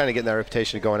of people. You're kind of getting that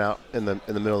reputation of going out in the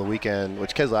middle of the weekend,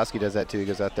 which Keselowski does that too. He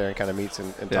goes out there and kind of meets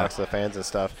and talks to the fans and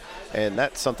stuff, and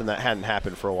that's something that hadn't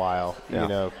happened for a while.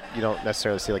 Yeah. You don't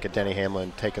necessarily see like a Denny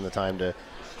Hamlin taking the time to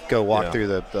go walk through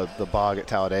the bog at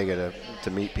Talladega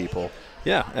to meet people.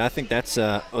 Yeah, I think that's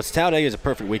Talladega is a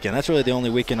perfect weekend. That's really the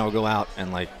only weekend I'll go out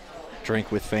and like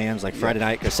drink with fans, like Friday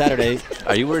night, because Saturday.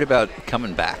 Are you worried about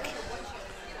coming back?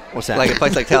 What's that? Like a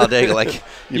place like Talladega, like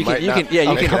you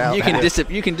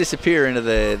can disappear into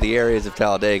the areas of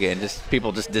Talladega and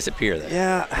people just disappear there.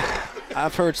 Yeah,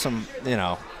 I've heard some.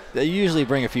 They usually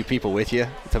bring a few people with you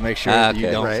to make sure that you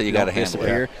don't, so you gotta handle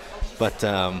disappear. But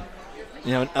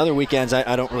other weekends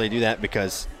I don't really do that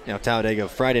because Talladega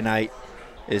Friday night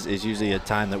is usually a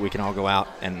time that we can all go out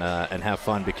and have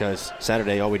fun, because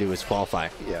Saturday all we do is qualify.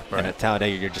 Yeah, And at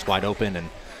Talladega you're just wide open, and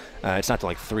it's not till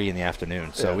like 3 in the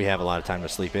afternoon, so we have a lot of time to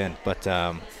sleep in. But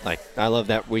I love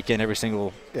that weekend every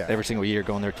single year,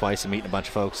 going there twice and meeting a bunch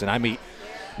of folks. And I meet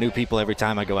new people every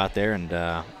time I go out there, and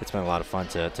it's been a lot of fun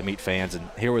to meet fans and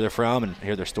hear where they're from and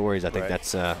hear their stories. I think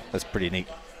that's pretty neat.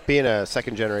 Being a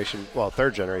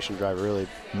third generation driver really,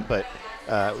 but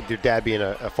your dad being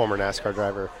a former NASCAR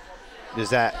driver,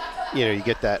 does that, you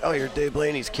get that, oh, you're Dave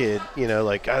Blaney's kid,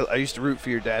 like I used to root for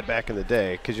your dad back in the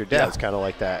day, because your dad's kind of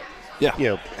like that.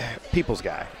 Yeah. People's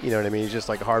guy. You know what I mean? He's just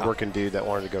like a hardworking dude that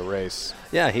wanted to go race.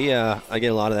 Yeah, I get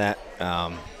a lot of that.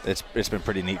 It's been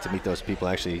pretty neat to meet those people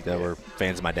actually that were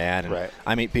fans of my dad. And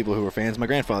I meet people who were fans of my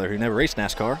grandfather who never raced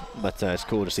NASCAR, but it's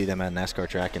cool to see them at a NASCAR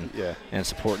track and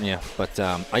supporting you. But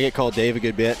I get called Dave a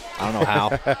good bit. I don't know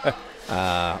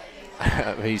how.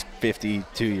 He's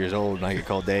 52 years old and I get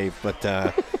called Dave.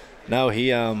 But no,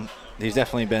 he's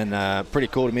definitely been pretty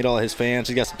cool to meet all of his fans.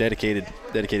 He's got some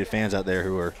dedicated fans out there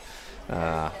who are.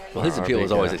 Well, his appeal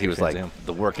was always that he was like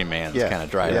the working man's kind of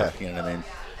driver. You know what I mean?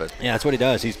 But yeah, that's what he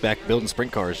does. He's back building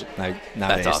sprint cars nowadays.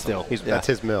 That's awesome. Still. That's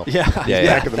his mill.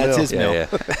 Back of the mill. That's his mill. Yeah.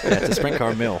 It's a sprint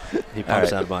car mill. He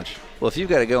pumps out a bunch. Well, if you've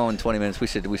got to go in 20 minutes, we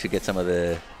should get some of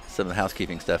the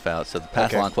housekeeping stuff out. So the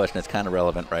pass-along question is kind of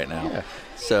relevant right now. Yeah.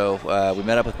 So we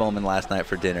met up with Bowman last night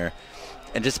for dinner.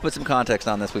 And just to put some context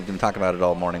on this, we've been talking about it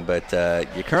all morning, but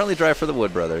you currently drive for the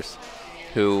Wood Brothers,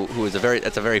 who is a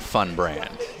very fun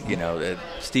brand,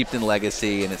 steeped in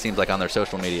legacy, and it seems like on their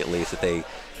social media at least that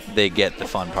they get the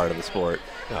fun part of the sport.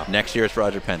 Yeah. Next year it's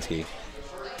Roger Penske,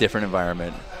 different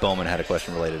environment. Bowman had a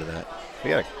question related to that.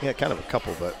 We got kind of a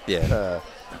couple, but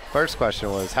first question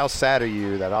was, how sad are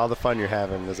you that all the fun you're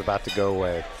having is about to go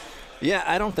away? Yeah,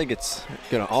 I don't think it's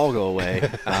going to all go away.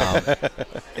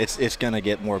 It's going to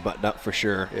get more buttoned up for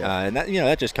sure. Yeah. And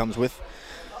that just comes with,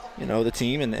 the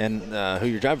team and who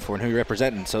you're driving for and who you're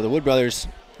representing. So the Wood Brothers,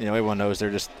 everyone knows they're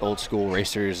just old school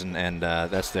racers, and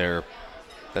that's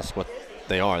what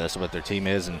they are. That's what their team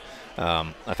is. And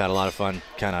I've had a lot of fun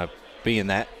kind of being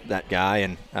that guy.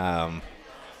 And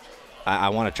I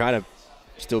want to try to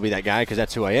still be that guy because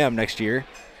that's who I am next year.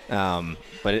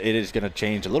 But it is going to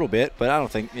change a little bit, but I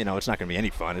don't think, it's not going to be any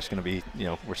fun. It's going to be,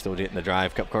 we're still getting to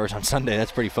drive Cup cars on Sunday.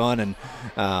 That's pretty fun. And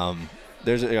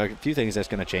there's a few things that's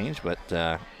going to change, but,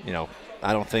 I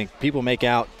don't think people make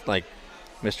out like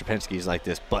Mr. Penske's like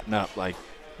this button up, like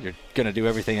you're going to do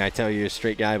everything I tell you, a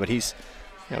straight guy, but he's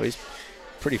a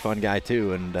pretty fun guy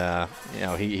too. And,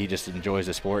 he just enjoys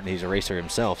the sport and he's a racer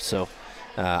himself. So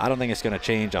I don't think it's going to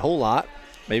change a whole lot.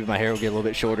 Maybe my hair will get a little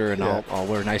bit shorter and I'll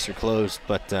wear nicer clothes,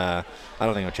 but I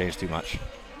don't think it'll change too much.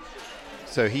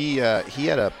 So he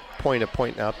had a point of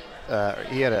pointing out.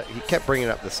 He kept bringing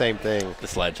up the same thing. The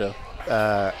slideshow.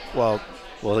 Well,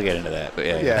 we'll get into that. But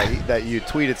that you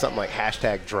tweeted something like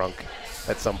 #drunk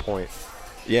at some point.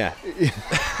 Yeah.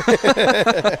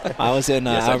 I was in.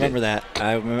 I remember that.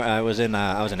 I was in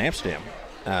Amsterdam.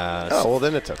 well,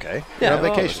 then it's okay. You're on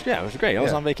vacation. It was great. I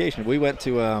was on vacation. We went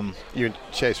to you and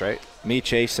Chase, right? me,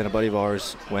 Chase, and a buddy of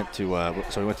ours went to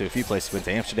so we went to a few places. We went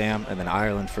to Amsterdam and then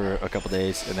Ireland for a couple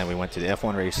days, and then we went to the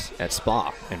F1 race at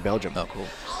Spa in Belgium. Oh, cool.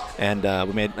 And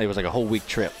it was like a whole week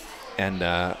trip,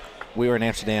 and we were in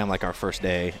Amsterdam like our first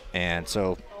day. And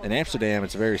so in Amsterdam,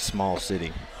 it's a very small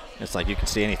city. It's like you can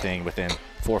see anything within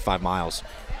 4 or 5 miles.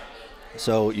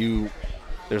 So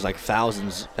there's like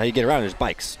thousands. How you get around? There's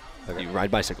bikes. You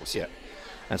ride bicycles. Yeah.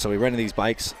 And so we rented these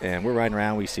bikes, and we're riding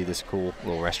around. We see this cool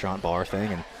little restaurant bar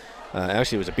thing, and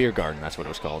actually it was a beer garden. That's what it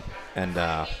was called. And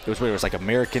it was like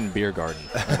American beer garden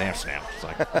in Amsterdam. It's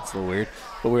like, that's a little weird.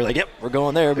 But we were like, yep, we're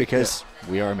going there because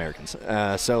we are Americans.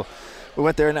 So we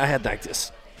went there, and I had like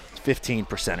this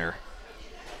 15%er.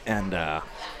 And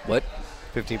What?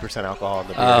 15% alcohol in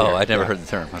the beer. Oh, I'd never heard the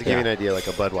term. To give you an idea, like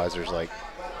a Budweiser's like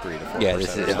 3 to 4%. Yeah,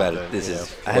 this is about it.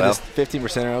 I had this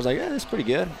 15%er. I was like, that's pretty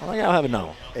good. I'm like, I'll have another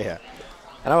one. Yeah.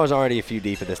 And I was already a few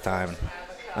deep at this time.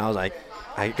 And I was like,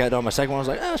 I got on my second one. I was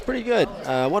like, that's pretty good.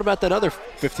 What about that other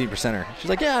 15%er? She's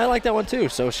like, yeah, I like that one too.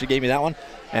 So she gave me that one.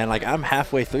 And like, I'm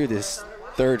halfway through this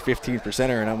third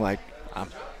 15%er, and I'm like,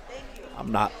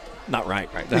 I'm not right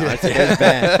now. It's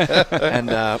bad.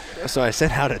 And so I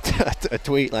sent out a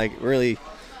tweet, like, really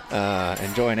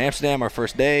enjoying Amsterdam, our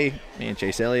first day, me and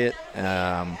Chase Elliott.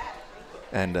 And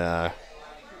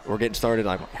we're getting started,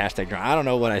 like, hashtag drunk. I don't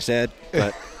know what I said,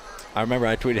 but I remember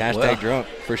I tweeted hashtag drunk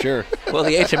for sure. Well,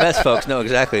 the HMS folks know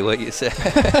exactly what you said.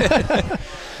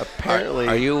 Apparently.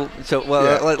 Are you – so, well,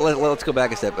 Yeah. let's go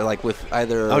back a step. Like with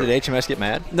either – Oh, did HMS get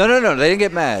mad? No, they didn't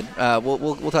get mad. We'll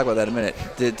talk about that in a minute.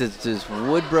 Does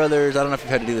Wood Brothers – I don't know if you've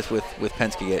had to do this with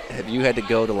Penske yet. Have you had to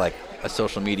go to, like, a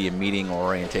social media meeting or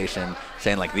orientation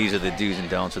saying, like, these are the do's and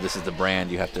don'ts, or this is the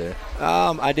brand you have to –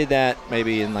 I did that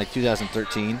maybe in, like,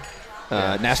 2013.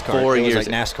 NASCAR. 4 it was years.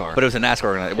 like NASCAR. But it was a NASCAR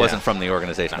organization. It wasn't from the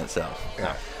organization itself.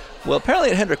 Yeah. Well,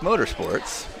 apparently at Hendrick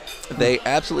Motorsports, they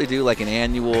absolutely do like an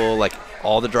annual, like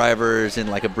all the drivers in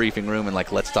like a briefing room and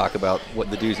like, let's talk about what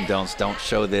the do's and don'ts. Don't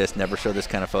show this, never show this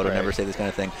kind of photo, never say this kind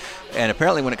of thing. And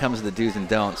apparently when it comes to the do's and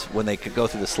don'ts, when they could go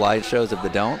through the slideshows of the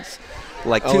don'ts,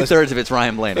 like 2/3 of it's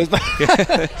Ryan Blaney.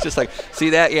 It's just like, see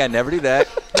that? Yeah, never do that.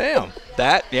 Damn.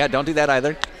 That? Yeah, don't do that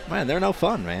either. Man, they're no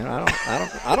fun, man.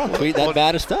 I don't tweet that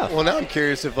bad of stuff. Well, now I'm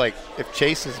curious if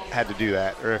Chase has had to do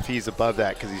that, or if he's above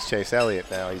that because he's Chase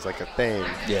Elliott now. He's like a thing.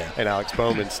 Yeah. And Alex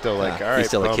Bowman's still like, all right,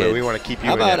 still a Bowman, kid. we want to keep you.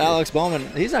 How in about it. Alex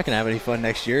Bowman? He's not going to have any fun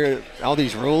next year. All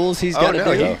these rules he's got to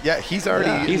do. He's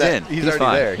already He's in. in. He's He's already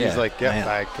fine. there. Yeah. He's like, Man.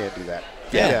 I can't do that.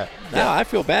 Yeah. No, I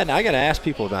feel bad now. I got to ask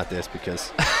people about this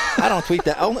because I don't tweet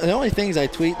that. The only things I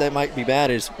tweet that might be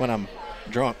bad is when I'm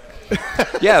drunk.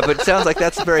 Yeah, but it sounds like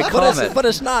that's very common. But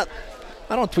it's not.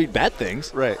 I don't tweet bad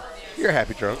things. Right. You're a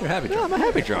happy drunk. You're happy No, drunk. I'm a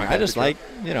happy drunk. I just drunk.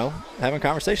 like, having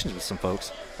conversations with some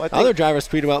folks. Well, I think- Other drivers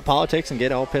tweet about politics and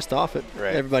get all pissed off at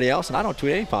Right. everybody else, and I don't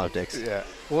tweet any politics. Yeah.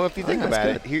 Well, if you think that's about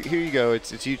it, good. here you go.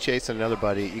 It's you, Chase, and another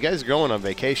buddy. You guys are going on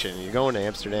vacation. You're going to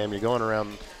Amsterdam. You're going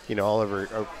around, all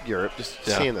over Europe, just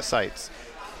seeing the sights.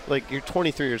 Like, you're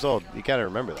 23 years old. You got to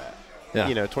remember that. Yeah.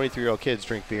 23-year-old kids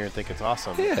drink beer and think it's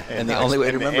awesome. Yeah, and the only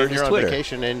way to remember it is you're Twitter. on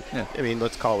vacation, and Yeah. I mean,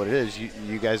 let's call it what it is.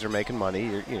 You guys are making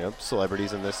money. You're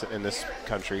celebrities in this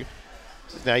country.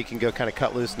 So now you can go kind of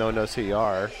cut loose. No one knows who you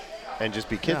are, and just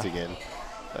be kids again.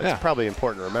 That's probably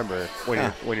important to remember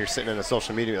when you're sitting in a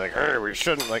social media. Like, hey, we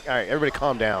shouldn't. Like, all right, everybody,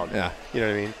 calm down. Yeah. You know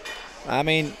what I mean? I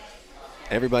mean,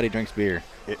 everybody drinks beer,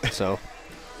 so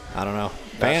I don't know.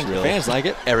 That's really- Fans like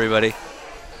it. Everybody.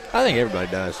 I think everybody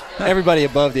does. Everybody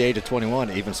above the age of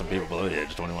 21, even some people below the age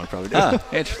of 21 probably do.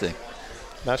 Interesting.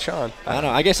 Not Sean. I don't know.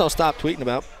 I guess I'll stop tweeting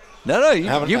about. No, you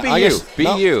be I you. guess- Be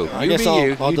no, you. I You guess be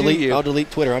you. I'll You do delete. you. I'll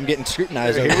delete Twitter. I'm getting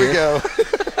scrutinized. Here over we go.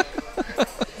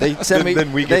 They send me.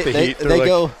 Then we get the heat. They're They like,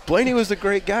 go. Blaney was a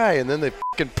great guy, and then they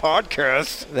fucking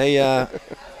podcast.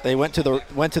 They went to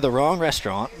the wrong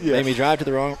restaurant. Yeah. Made me drive to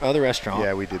the wrong other restaurant.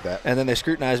 Yeah, we did that. And then they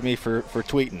scrutinized me for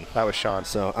tweeting. That was Sean.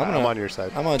 So I'm on your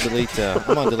side. I'm gonna delete. I'm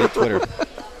gonna delete Twitter.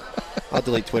 I'll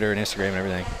delete Twitter and Instagram and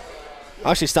everything.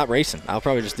 I'll actually stop racing. I'll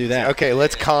probably just do that. Okay,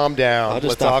 let's calm down. I'll just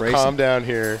Let's stop all racing. calm down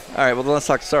here. All right, well, then let's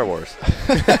talk Star Wars.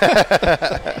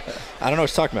 I don't know what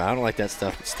you're talking about. I don't like that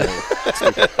stuff. It's terrible.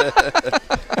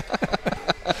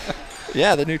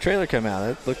 Yeah, the new trailer came out.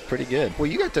 It looked pretty good. Well,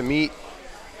 you got to meet.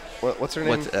 What's her name?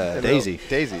 What's, Daisy.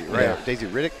 Daisy, right? Yeah. Daisy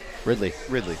Riddick. Ridley.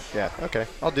 Yeah. Okay,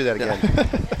 I'll do that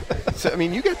again. So I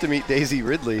mean, you got to meet Daisy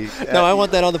Ridley. No, I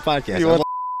want that on the podcast. You I want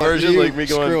version you like me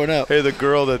going, screwing up. hey, the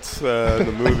girl that's in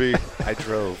the movie. I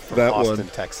drove from That Austin, one.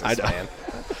 Texas, I know. man.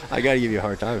 I got to give you a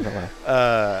hard time. Come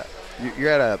on.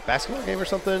 You're at a basketball game or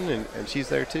something, and she's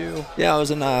there too. Yeah, I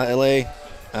was in L.A.,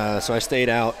 so I stayed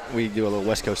out. We do a little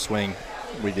West Coast swing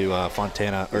We do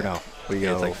Fontana, or no, we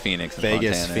go it's like Phoenix, and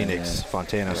Vegas, Fontana, Phoenix, yeah.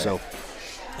 Fontana. Right. So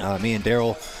me and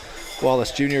Daryl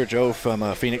Wallace Jr. drove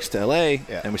from Phoenix to L.A.,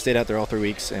 Yeah. and we stayed out there all 3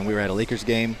 weeks, and we were at a Lakers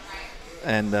game,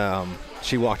 and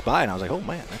she walked by, and I was like, oh,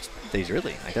 man, that's Daisy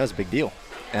Ridley. Like, that was a big deal.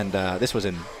 And this was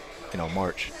in,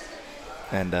 March.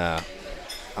 And I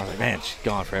was like, man, she's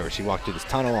gone forever. She walked through this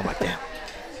tunnel. I'm like, damn.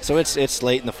 So it's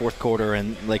late in the fourth quarter,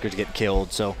 and Lakers getting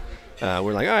killed. So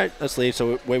we're like, all right, let's leave.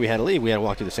 So the way we had to leave, we had to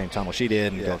walk through the same tunnel she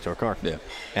did and go up to our car. Yeah.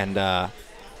 And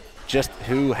just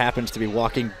who happens to be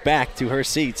walking back to her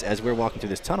seats as we're walking through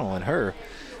this tunnel, and her.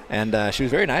 And she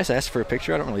was very nice. I asked for a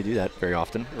picture. I don't really do that very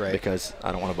often because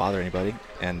I don't want to bother anybody.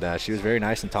 And she was very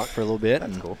nice and talked for a little bit.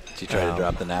 That's cool. Did you try to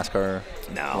drop the NASCAR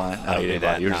No, line? I don't you do didn't.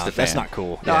 that. You were No, just a fan. that's not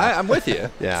cool. No, Yeah. I'm with you.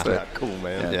 Yeah. But- Not cool,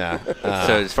 man. Yeah.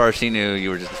 so as far as she knew,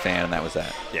 you were just a fan, and that was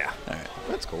that. Yeah. All right.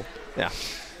 That's cool. Yeah.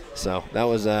 So that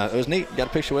was it was neat. Got a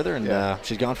picture with her, and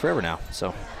she's gone forever now.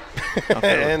 So.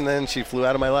 And then she flew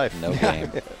out of my life. No game.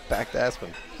 Back to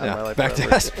Aspen. Out of my life Back to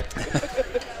forever. Aspen.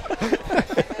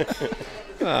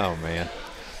 Oh man.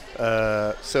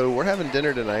 So we're having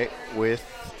dinner tonight with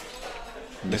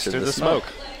Mr. The Smoke.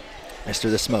 Mr.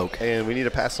 The Smoke. And we need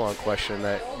a pass-along question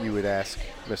that you would ask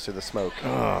Mr. The Smoke.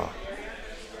 Oh.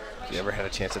 If you ever had a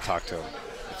chance to talk to him.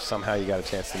 If somehow you got a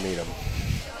chance to meet him.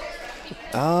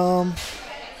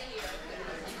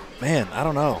 Man, I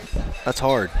don't know. That's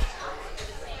hard.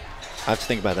 I have to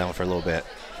think about that one for a little bit.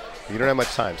 You don't have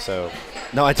much time, so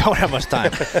No, I don't have much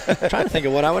time. I'm trying to think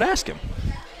of what I would ask him.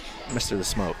 Mr. The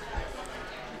Smoke.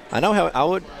 I know how I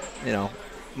would,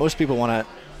 most people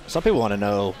some people want to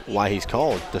know why he's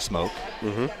called The Smoke.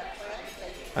 Mm-hmm.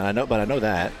 And I know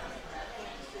that.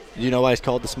 Do you know why he's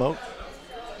called The Smoke?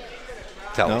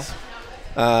 Tell No? us.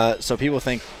 So a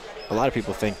lot of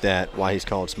people think that why he's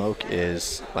called Smoke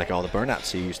is like all the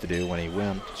burnouts he used to do when he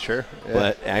won. sure. Yeah.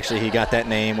 But actually, he got that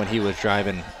name when he was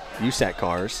driving USAC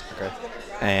cars, Okay.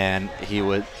 and he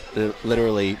would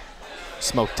literally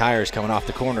smoke tires coming off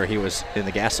the corner. He was in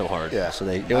the gas so hard. Yeah. So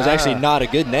it was actually not a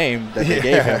good name that they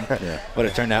gave him, Yeah. but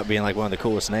it turned out being like one of the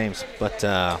coolest names. But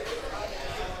I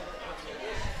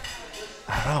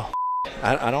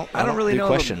don't know. I don't really do know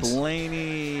questions. the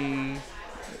Blaney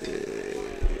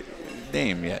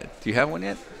name yet. Do you have one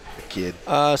yet? Kid.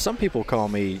 Some people call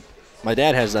me. My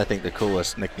dad has, I think, the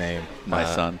coolest nickname. My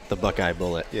son. The Buckeye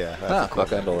Bullet. Yeah. That's a cool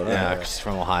Buckeye name. Bullet. Yeah, All right. 'cause he's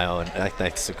from Ohio, and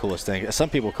that's the coolest thing. Some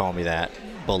people call me that,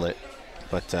 Bullet,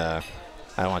 but I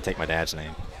don't want to take my dad's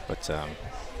name. But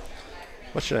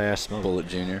what should I ask Smoke? Bullet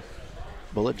Jr.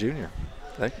 Bullet Jr.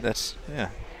 That's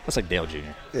like Dale Jr. Yeah,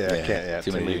 I Yeah, can't. Yeah,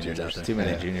 too many juniors. juniors out there. Too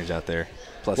many Yeah. juniors out there.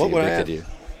 Plus, What he would I evicted have?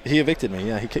 you. He evicted me.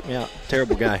 Yeah, he kicked me out.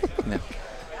 Terrible guy.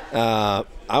 I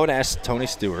would ask Tony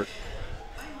Stewart.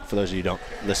 For those of you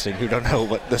listening who don't know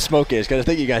what The Smoke is, because I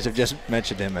think you guys have just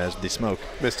mentioned him as The Smoke.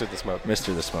 Mr. The Smoke.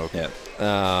 Mr. The Smoke. Yeah.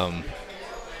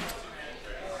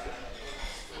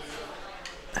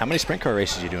 How many sprint car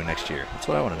races are you doing next year? That's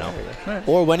what I want to know. Right.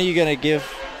 Or when are you going to give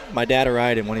my dad a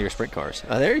ride in one of your sprint cars?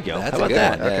 Oh, there you go. That's How a about good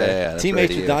that? one. Yeah, yeah, that's Teammates right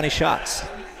to with you. Donnie Schatz.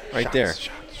 Right there.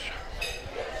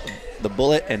 The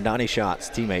Bullet and Donnie Schatz,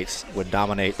 teammates, would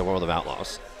dominate the world of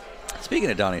outlaws.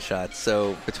 Speaking of Donnie Schatz,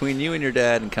 so between you and your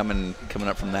dad and coming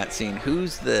up from that scene,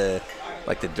 who's the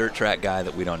dirt track guy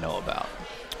that we don't know about?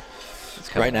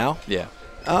 Right now? Yeah.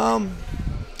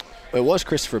 It was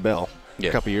Christopher Bell Yeah.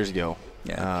 a couple years ago.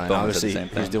 Yeah. And Bones did the obviously same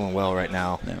he's thing. doing well right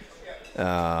now. Yeah.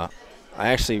 I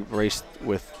actually raced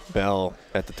with Bell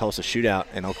at the Tulsa Shootout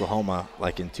in Oklahoma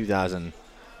in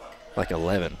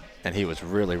 2011, and he was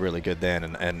really, really good then,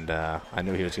 and I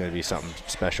knew he was going to be something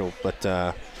special. But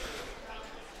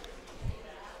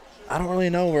I don't really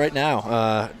know right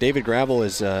now. David Gravel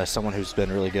is someone who's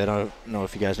been really good. I don't know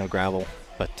if you guys know Gravel,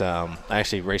 but I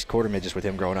actually raced quarter midgets with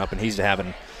him growing up, and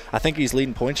I think he's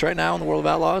leading points right now in the World of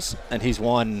Outlaws, and he's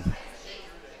won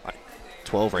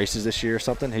 12 races this year or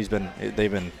something. They've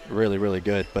been really, really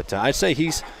good. But I'd say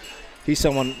he's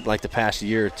someone the past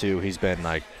year or two, he's been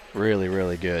really,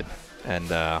 really good and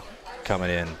coming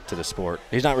into the sport.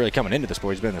 He's not really coming into the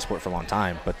sport. He's been in the sport for a long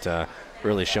time, but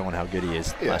really showing how good he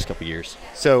is the last couple of years.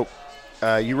 So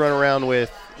you run around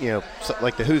with,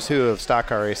 the who's who of stock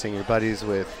car racing. Your buddies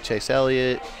with Chase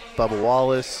Elliott, Bubba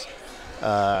Wallace.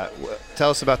 Tell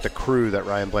us about the crew that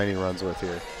Ryan Blaney runs with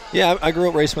here. Yeah, I grew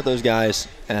up racing with those guys,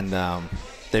 and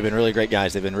they've been really great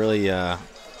guys. They've been really,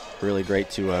 really great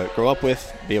to grow up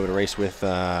with, be able to race with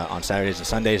on Saturdays and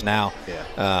Sundays now.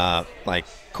 Yeah.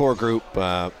 Core group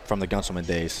from the Gunselman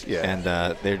days. Yeah. And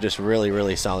they're just really,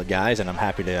 really solid guys, and I'm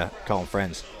happy to call them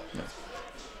friends.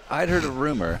 I'd heard a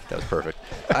rumor. That was perfect.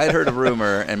 I'd heard a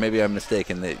rumor, and maybe I'm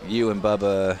mistaken, that you and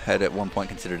Bubba had at one point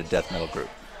considered a death metal group.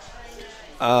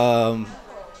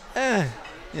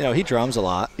 He drums a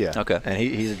lot. Yeah. Okay. And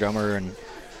he's a drummer,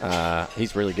 and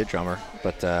he's a really good drummer.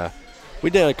 But we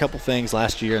did a couple things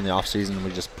last year in the off season.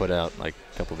 We just put out like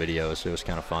a couple videos. It was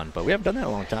kind of fun, but we haven't done that in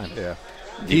a long time. Yeah.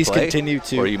 He's continued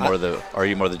to. Or are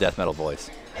you more the death metal voice?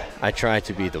 I try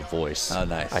to be the voice. Oh,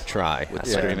 nice. I try. With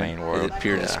That's the screaming. main word. Is it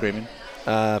pure just screaming?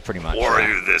 Pretty much. Or are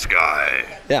you this guy?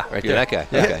 Yeah, right You're there. that guy.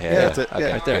 Yeah, Okay. yeah, that's it. Okay.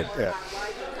 Yeah. right there. Good.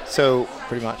 Yeah. So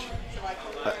Pretty much.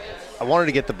 I wanted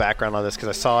to get the background on this because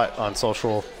I saw it on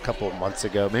social a couple of months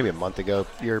ago, maybe a month ago.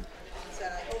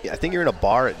 I think you're in a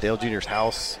bar at Dale Jr.'s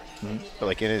house, or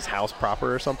like in his house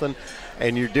proper or something,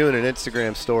 and you're doing an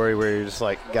Instagram story where you're just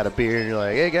like got a beer and you're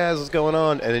like, hey guys, what's going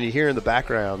on? And then you hear in the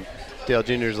background Dale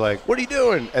Jr.'s like, what are you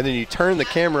doing? And then you turn the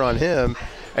camera on him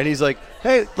and he's like,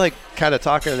 hey, like kind of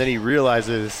talking, and then he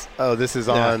realizes, oh, this is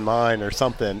online or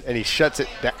something, and he shuts it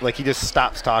down, like he just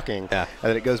stops talking, and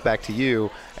then it goes back to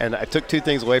you. And I took two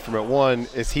things away from it. One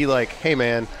is he like, hey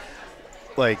man,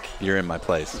 like You're in my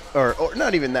place. or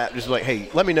not even that, just like, hey,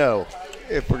 let me know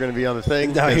if we're going to be on the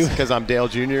thing, because I'm Dale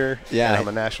Jr. Yeah. and I'm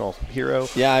a national hero.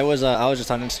 Yeah, I was just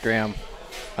on Instagram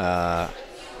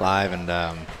live,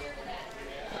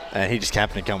 and he just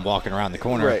happened to come walking around the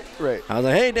corner. Right. I was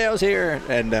like, hey, Dale's here.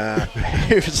 And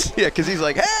he was, Yeah, because he's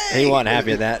like, hey. he wasn't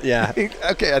happy at that. Yeah.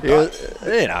 Okay, I He thought.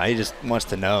 was, he just wants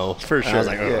to know. For And I sure, was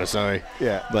like, oh, yeah. sorry.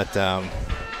 Yeah. But,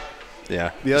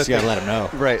 yeah, The just other got to let him know.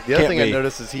 Right. The other Can't thing I be-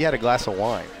 noticed is he had a glass of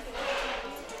wine,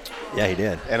 Yeah, he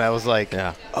did. and I was like,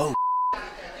 Yeah.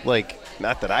 like,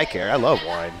 not that I care. I love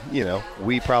wine.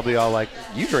 We probably all like.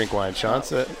 You drink wine, Sean.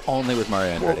 So, Only with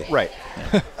Mario well, Andretti. right.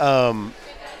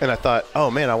 And I thought,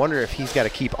 oh man, I wonder if he's got to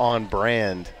keep on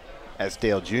brand as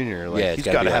Dale Jr. Like, Yeah, it's he's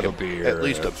gotta got to be have like a beer at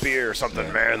least or- a beer or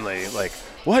something manly. Like,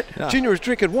 what? Yeah. Junior was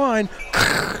drinking wine.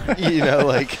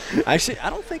 Like Actually, I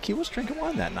don't think he was drinking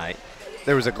wine that night.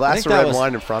 there was a glass think of that red was-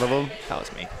 wine in front of him. That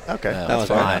was me. Okay, Yeah, That was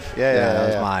fair mine. enough. Yeah, that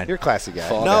was mine. You're a classy guy.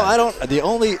 Fall No, guy. I don't. The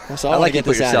only. So I wanna like you get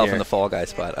put this out yourself here. in the fall guy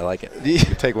spot. I like it. You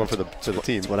take one for the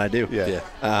team. That's what I do.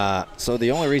 Yeah. So the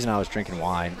only reason I was drinking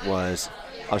wine was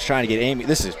I was trying to get Amy.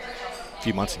 This is a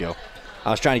few months ago.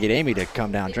 I was trying to get Amy to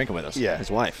come down drinking with us. Yeah.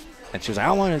 His wife, and she was like,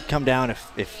 "I want to come down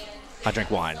if I drink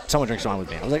wine. Someone drinks wine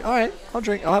with me." I was like, "All right, I'll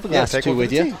drink. I'll have a Yeah, glass or take two one for with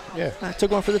the you." team. Yeah. I took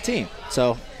one for the team.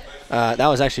 So that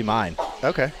was actually mine.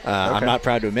 Okay. I'm not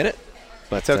proud to admit it,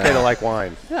 but It's okay to like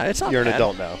wine. Yeah, it's not You're an bad.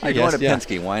 adult now. I You're guess. going to Yeah.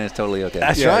 Penske. Wine is totally okay.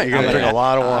 That's Yeah, right. you're gonna I'm drink an a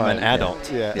lot of I'm wine. an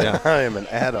adult. Yeah. Yeah. I am an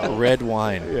adult. Red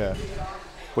wine. Yeah.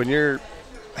 When you're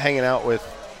hanging out with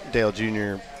Dale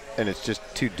Jr. and it's just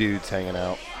two dudes hanging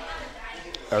out,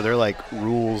 are there like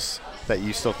rules that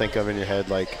you still think of in your head,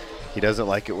 like he doesn't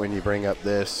like it when you bring up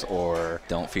this, or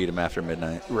Don't feed him after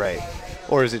midnight. right,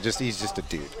 or is it just he's just a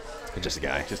dude? Just a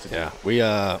guy. Just a dude. Yeah. We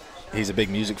he's a big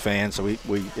music fan, so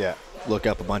we Yeah. look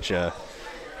up a bunch of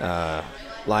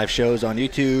live shows on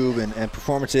YouTube and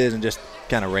performances and just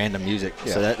kind of random music.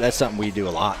 Yeah. So that's something we do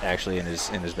a lot actually in his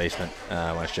basement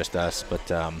when it's just us. But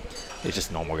he's just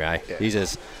a normal guy. Yeah.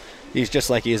 He's just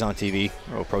like he is on TV,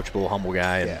 real approachable, humble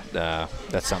guy, and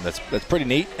that's something that's pretty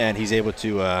neat. And he's able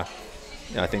to.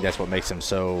 I think that's what makes him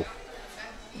so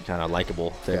kind of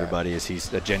likable to everybody. Is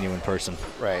he's a genuine person,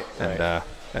 Right. and right.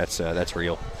 that's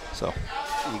real. So.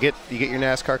 You get your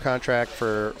NASCAR contract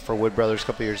for Wood Brothers a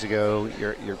couple years ago.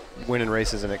 You're winning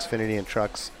races in Xfinity and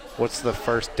trucks. What's the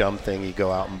first dumb thing you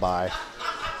go out and buy?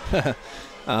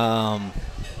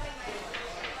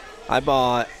 I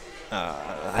bought.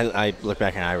 I look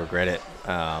back and I regret it.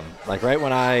 Like right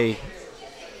when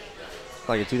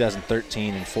in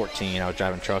 2013 and 14, I was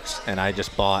driving trucks and I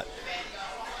just bought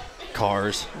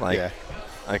cars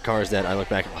cars that I look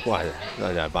back and I'm like, why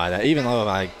did I buy that? Even though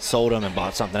I sold them and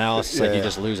bought something else, it's like you're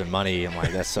just losing money. I'm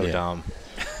like, that's so dumb.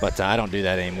 But I don't do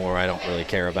that anymore. I don't really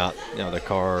care about the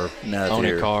car,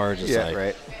 owning a car. Just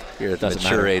right. You're at the Doesn't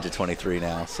mature matter. age of 23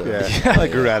 now. So Yeah. I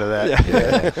grew out of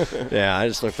that. Yeah, I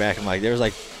just look back and like, there was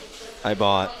like, I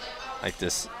bought like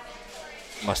this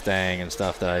Mustang and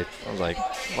stuff that I was like,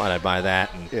 why did I buy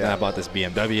that? And then I bought this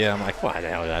BMW. I'm like, why the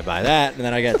hell did I buy that? And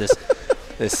then I got this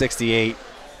 68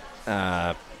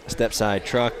 step side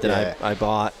truck that I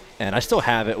bought, and I still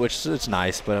have it, which it's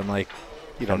nice, but I'm like,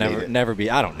 You don't need it. never be.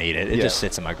 I don't need it. It Yeah. just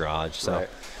sits in my garage. So Right.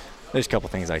 there's a couple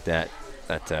things like that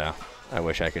I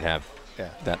wish I could have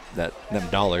them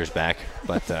dollars back,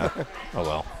 but oh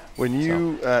well. When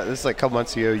you this is like a couple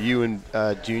months ago, you and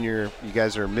Junior, you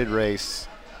guys are mid-race,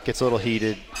 gets a little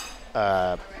heated.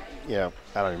 I don't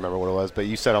even remember what it was, but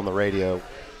you said on the radio,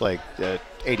 like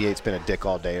 88's been a dick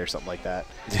all day or something like that.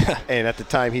 And at the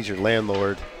time, he's your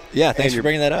landlord. Yeah, thanks and for your-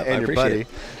 bringing that up. And I your appreciate buddy. it.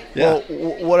 Yeah.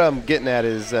 Well, what I'm getting at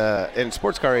is in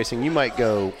sports car racing, you might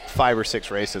go 5 or 6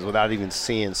 races without even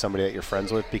seeing somebody that you're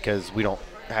friends with because we don't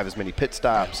have as many pit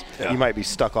stops. Yeah. You might be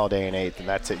stuck all day in 8th, and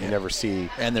that's it. You never see.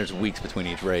 And there's weeks between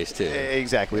each race too.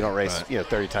 Exactly. We don't race,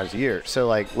 30 times a year. So,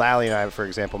 like, Lally and I, for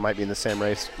example, might be in the same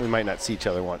race. We might not see each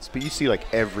other once, but you see,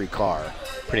 like, every car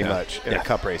pretty much in a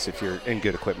cup race if you're in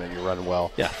good equipment, you're running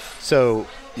well. Yeah. So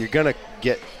you're going to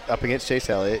get up against Chase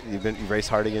Elliott. You've raced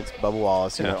hard against Bubba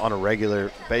Wallace, you know, on a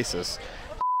regular basis.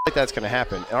 Like that's going to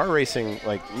happen. Our racing,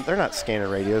 like, they're not scanning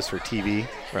radios for TV,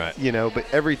 Right. you know, but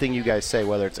everything you guys say,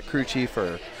 whether it's a crew chief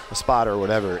or a spotter or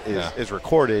whatever, is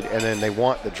recorded, and then they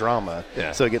want the drama,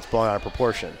 so it gets blown out of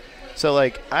proportion. So,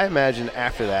 like, I imagine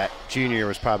after that, Junior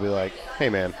was probably like, hey,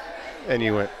 man, and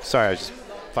you went, sorry, I was just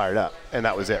fired up, and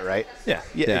that was it, right? Yeah.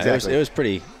 Exactly. It was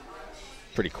pretty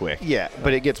quick. Yeah,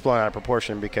 but it gets blown out of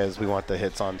proportion because we want the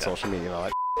hits on social media and all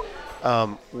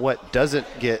that. What doesn't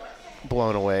get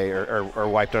blown away or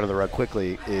wiped under the rug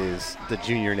quickly is the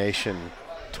Junior Nation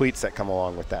tweets that come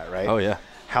along with that, right? Oh, yeah.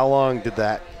 How long did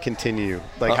that continue?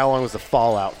 Like, how long was the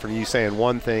fallout from you saying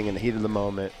one thing in the heat of the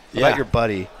moment about your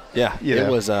buddy? Yeah, it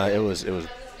was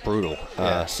brutal.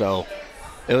 So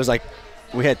it was like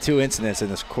we had 2 incidents in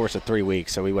this course of 3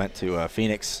 weeks. So we went to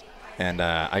Phoenix, and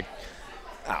I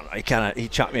don't know. He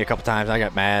chopped me a couple times. I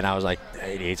got mad, and I was like,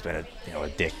 "88's been a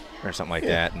dick" or something like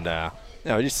that. And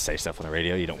just say stuff on the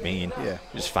radio you don't mean. Yeah.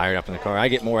 Just fired up in the car. I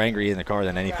get more angry in the car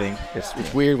than anything.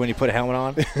 It's weird when you put a helmet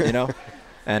on, you know.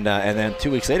 And then 2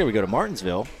 weeks later we go to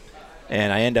Martinsville,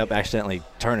 and I end up accidentally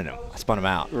turning him. I spun him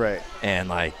out. Right. And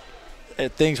like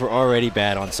things were already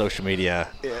bad on social media.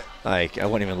 Yeah. Like I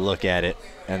wouldn't even look at it.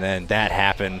 And then that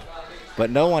happened. But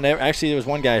no one ever – actually, there was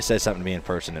one guy who said something to me in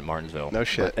person in Martinsville. No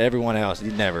shit. But everyone else,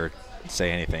 he'd never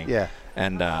say anything. Yeah.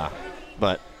 And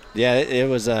but, yeah, it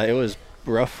was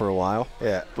rough for a while.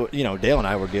 Yeah. But, you know, Dale and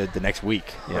I were good the next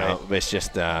week. You know, it's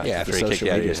just after the he kicked social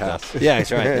you out of media your stuff. house. Yeah,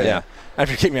 that's right. Yeah.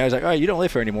 After he kicked me out, I was like, all right, you don't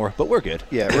live here anymore, but we're good.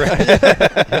 Yeah, right.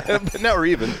 But now we're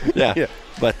even. Yeah.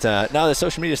 But no, the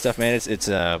social media stuff, man, it's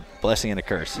a blessing and a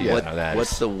curse. You gotta know that.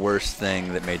 What's the worst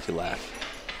thing that made you laugh?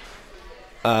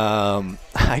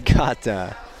 I got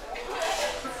so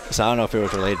I don't know if it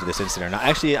was related to this incident or not.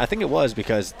 Actually, I think it was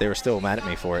because they were still mad at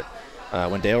me for it.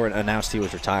 When Dale announced he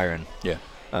was retiring,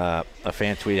 a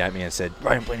fan tweeted at me and said,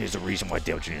 Ryan Blaney is the reason why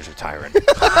Dale Jr. is retiring.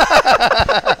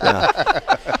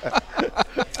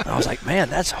 I was like, man,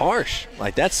 that's harsh.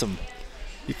 Like, that's some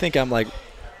 – you think I'm like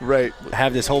right.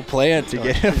 have this whole plan to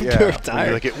get him to retire.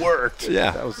 You're like, it worked.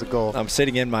 Yeah. That was the goal. I'm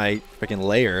sitting in my freaking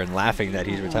lair and laughing that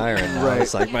he's retiring. Right.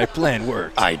 It's like, my plan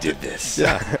worked. I did this.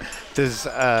 Yeah.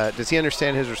 Does he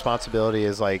understand his responsibility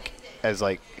as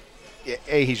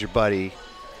he's your buddy,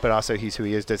 but also he's who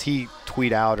he is? Does he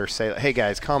tweet out or say, hey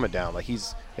guys, calm it down, like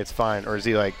it's fine, or is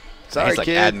he like, sorry, he's like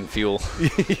kid, adding fuel?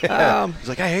 he's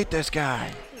like, I hate this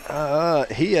guy.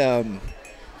 And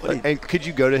could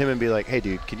you go to him and be like, hey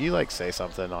dude, could you like say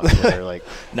something on Twitter, like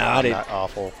no, not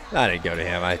awful? I didn't go to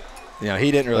him.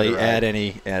 He didn't really add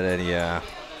any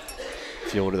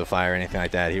fuel to the fire or anything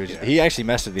like that. He actually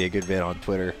messed with me a good bit on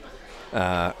Twitter.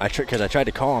 Because I tried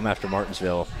to call him after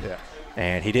Martinsville,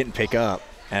 and he didn't pick up,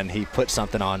 and he put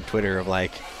something on Twitter of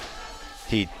like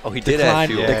he did add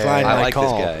fuel. Declined I my like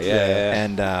call. this guy. Yeah.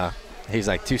 And he's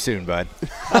like, too soon, bud.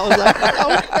 I was like,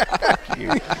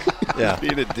 yeah,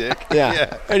 being a dick.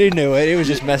 Yeah. And he knew it. He was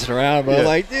just messing around. But I was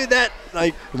like, dude, that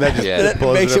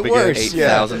makes it worse.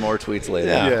 8,000 more tweets later.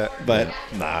 Yeah. But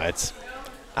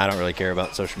I don't really care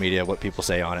about social media, what people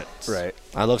say on it. Right.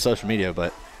 I love social media,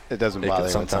 but it doesn't bother you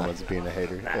when sometimes someone's being a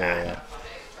hater.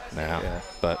 Yeah.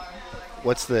 But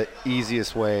what's the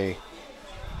easiest way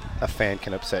a fan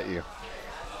can upset you?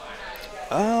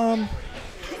 I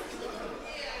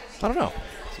don't know.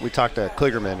 We talked to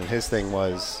Kligerman, and his thing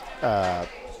was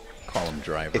call him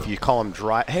driver. If you call him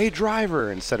hey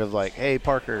driver, instead of like, hey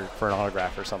Parker, for an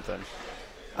autograph or something.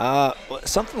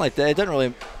 Something like that. It doesn't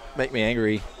really make me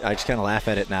angry. I just kind of laugh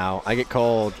at it now. I get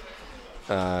called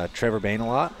Trevor Bayne a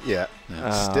lot. Yeah.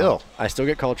 I still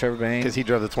get called Trevor Bayne. Because he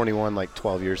drove the 21 like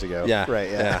 12 years ago. Yeah.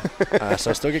 Right, yeah. So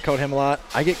I still get called him a lot.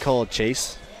 I get called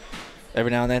Chase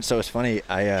every now and then. So it's funny.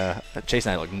 Chase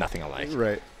and I look nothing alike.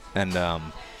 Right. And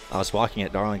I was walking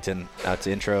at Darlington out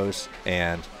to intros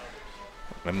and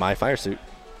in my fire suit.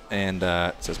 And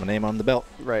it says my name on the belt.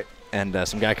 Right. And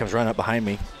some guy comes running up behind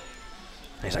me.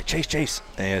 And he's like, Chase.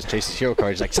 And he has Chase's hero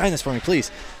card. He's like, sign this for me,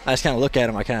 please. I just kind of look at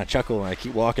him. I kind of chuckle, and I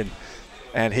keep walking.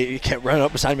 And he kept running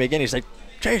up beside me again. He's like,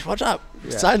 Chase, what's up?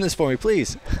 Yeah. Sign this for me,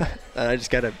 please. And I just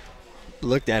kind of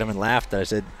looked at him and laughed. I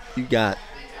said, you got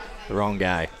the wrong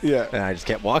guy. Yeah. And I just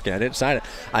kept walking. I didn't sign it.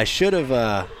 I should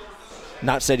have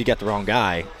not said you got the wrong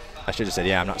guy. I should have said,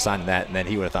 yeah, I'm not signing that, and then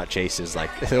he would have thought Chase is like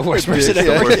the worst person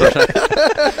ever.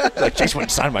 Like, Chase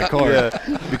wouldn't sign my car.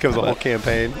 Yeah, becomes a whole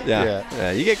campaign.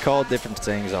 Yeah. You get called different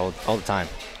things all the time.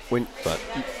 But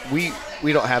we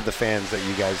don't have the fans that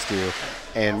you guys do,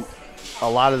 and a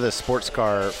lot of the sports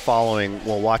car following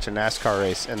will watch a NASCAR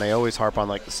race, and they always harp on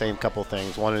like the same couple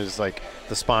things. One is like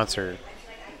the sponsor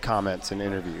comments and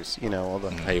interviews. You know, all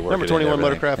the number 21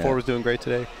 Motorcraft 4 was doing great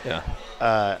today.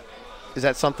 Yeah. Is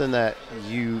that something that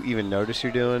you even notice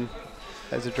you're doing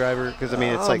as a driver? Because I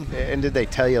mean, it's like, and did they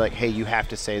tell you like, hey, you have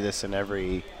to say this in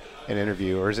every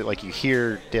interview, or is it like you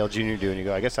hear Dale Jr. do and you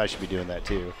go, I guess I should be doing that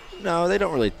too? No, they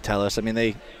don't really tell us. I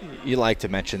mean, you like to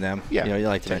mention them. Yeah. You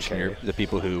like to mention the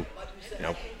people who,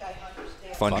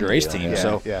 fund your race team.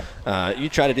 You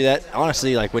try to do that.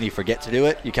 Honestly, like when you forget to do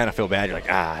it, you kind of feel bad. You're like,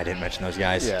 I didn't mention those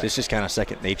guys. Yeah. It's just kind of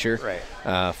second nature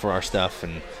for our stuff,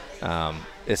 and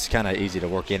it's kind of easy to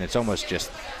work in. It's almost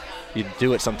just you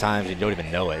do it sometimes and you don't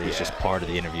even know it. It's just part of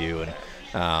the interview,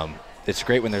 and it's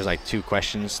great when there's like 2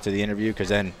 questions to the interview, because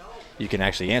then you can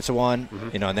actually answer one,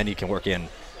 and then you can work in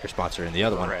your sponsor in the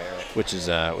other one, which is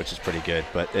pretty good.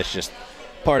 But it's just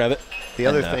part of it. The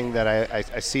other thing that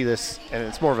I see this, and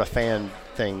it's more of a fan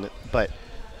thing, but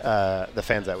the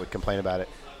fans that would complain about it,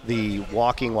 the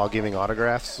walking while giving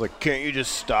autographs, like, can't you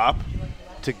just stop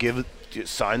to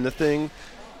sign the thing?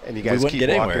 And you guys keep walking.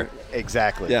 Anywhere.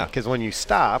 Exactly. Yeah. Because when you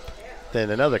stop, then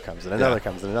another comes, and another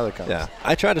comes, and another comes. Yeah.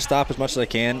 I try to stop as much as I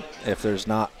can if there's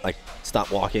not, like,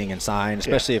 stop walking and sign,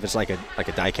 especially if it's like a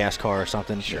die-cast car or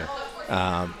something. Sure.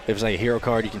 If it's like a hero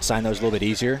card, you can sign those a little bit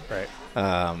easier. Right.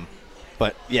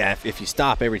 But, yeah, if you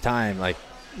stop every time, like,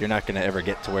 you're not going to ever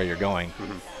get to where you're going.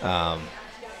 But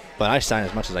I sign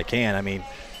as much as I can. I mean,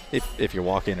 if you're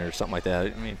walking or something like that,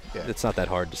 I mean, it's not that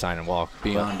hard to sign and walk.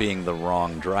 Beyond being the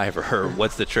wrong driver,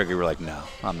 what's the trigger? We're like, no,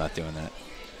 I'm not doing that.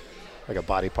 Like a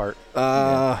body part?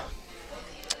 Yeah,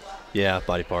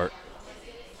 body part.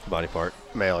 Body part.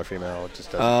 Male or female? It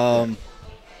just doesn't.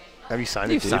 Have you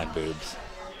signed it? You've signed boobs.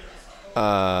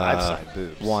 I've signed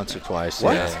boobs. Once or twice.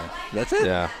 What? Yeah. That's it?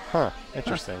 Yeah. Huh.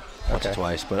 Interesting. Once or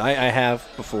twice. But I have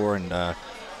before, and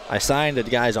I signed a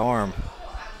guy's arm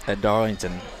at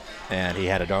Darlington, and he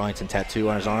had a Darlington tattoo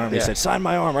on his arm. He said, sign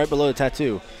my arm right below the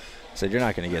tattoo. I said, you're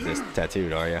not going to get this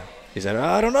tattooed, are you? He said,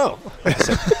 I don't know. I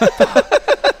said,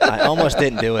 I almost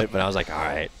didn't do it, but I was like, all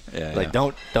right.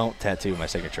 Don't tattoo my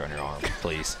signature on your arm,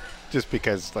 please. Just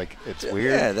because, like, it's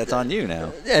weird? Yeah, that's on you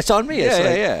now. Yeah, it's on me.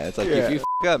 It's like if you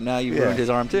up, now you ruined his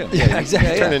arm too. Yeah,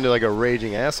 exactly. Turned into like a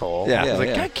raging asshole. Yeah. I was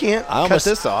like, I can't cut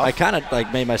this off. I kind of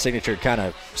like made my signature kind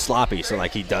of sloppy, so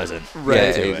like he doesn't.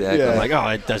 Right, exactly. Yeah. I'm like, oh,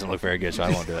 it doesn't look very good, so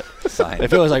I won't do it. Sign.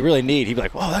 If it was like really neat, he'd be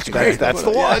like, whoa, that's great. That's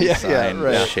the one.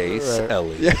 Sign Chase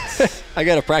Elliott. Yeah. I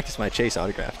got to practice my Chase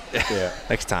autograph.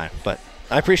 Next time. But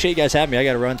I appreciate you guys having me. I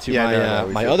got to run to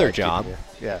my other job.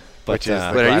 Yeah. But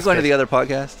are you going to the other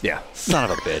podcast? Yeah. Son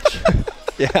of a bitch.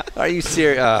 Yeah. Are you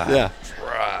serious? Yeah.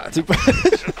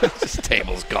 This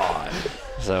table's gone.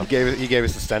 So he gave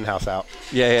us the Stenhouse out.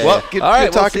 Yeah. Well, good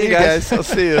talking to you guys. I'll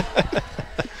see you.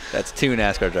 That's 2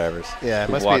 NASCAR drivers. Yeah,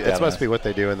 it must be what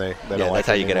they do when they don't like that's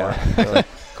how you get out.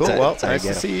 Cool. Well, nice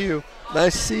to see you.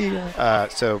 Nice to see you.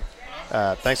 So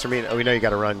thanks for meeting. We know you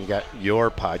got to run. You got your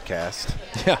podcast.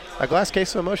 Yeah. A Glass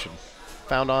Case of Emotion,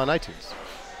 found on iTunes.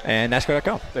 And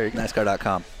NASCAR.com. There you go.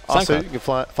 NASCAR.com. Also, you can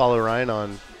follow Ryan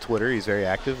on Twitter. He's very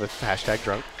active with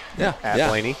 #drunk. Yeah. At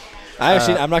Blaney.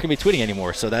 I'm not going to be tweeting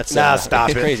anymore, so that's stop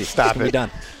it. Crazy. Stop it. Be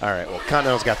done. All right. Well,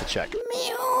 Continental's got the check.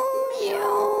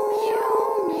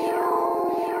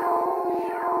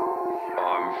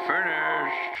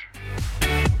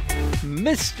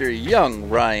 Mr. Young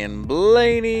Ryan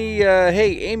Blaney.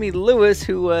 Hey, Amy Lewis,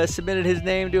 who submitted his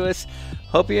name to us.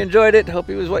 Hope you enjoyed it. Hope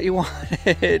it was what you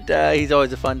wanted. He's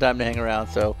always a fun time to hang around,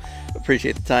 so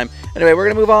appreciate the time. Anyway, we're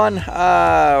going to move on.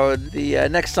 The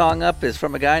next song up is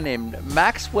from a guy named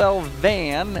Maxwell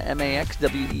Vann,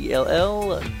 MaxwellVann.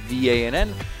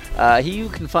 You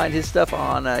can find his stuff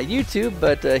on YouTube,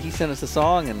 but he sent us a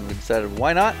song, and we decided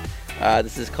why not.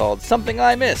 This is called Something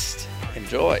I Missed.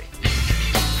 Enjoy.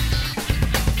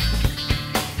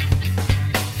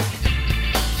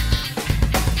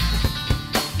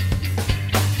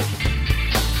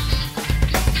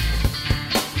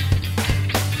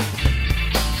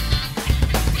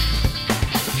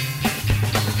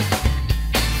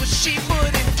 She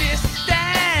put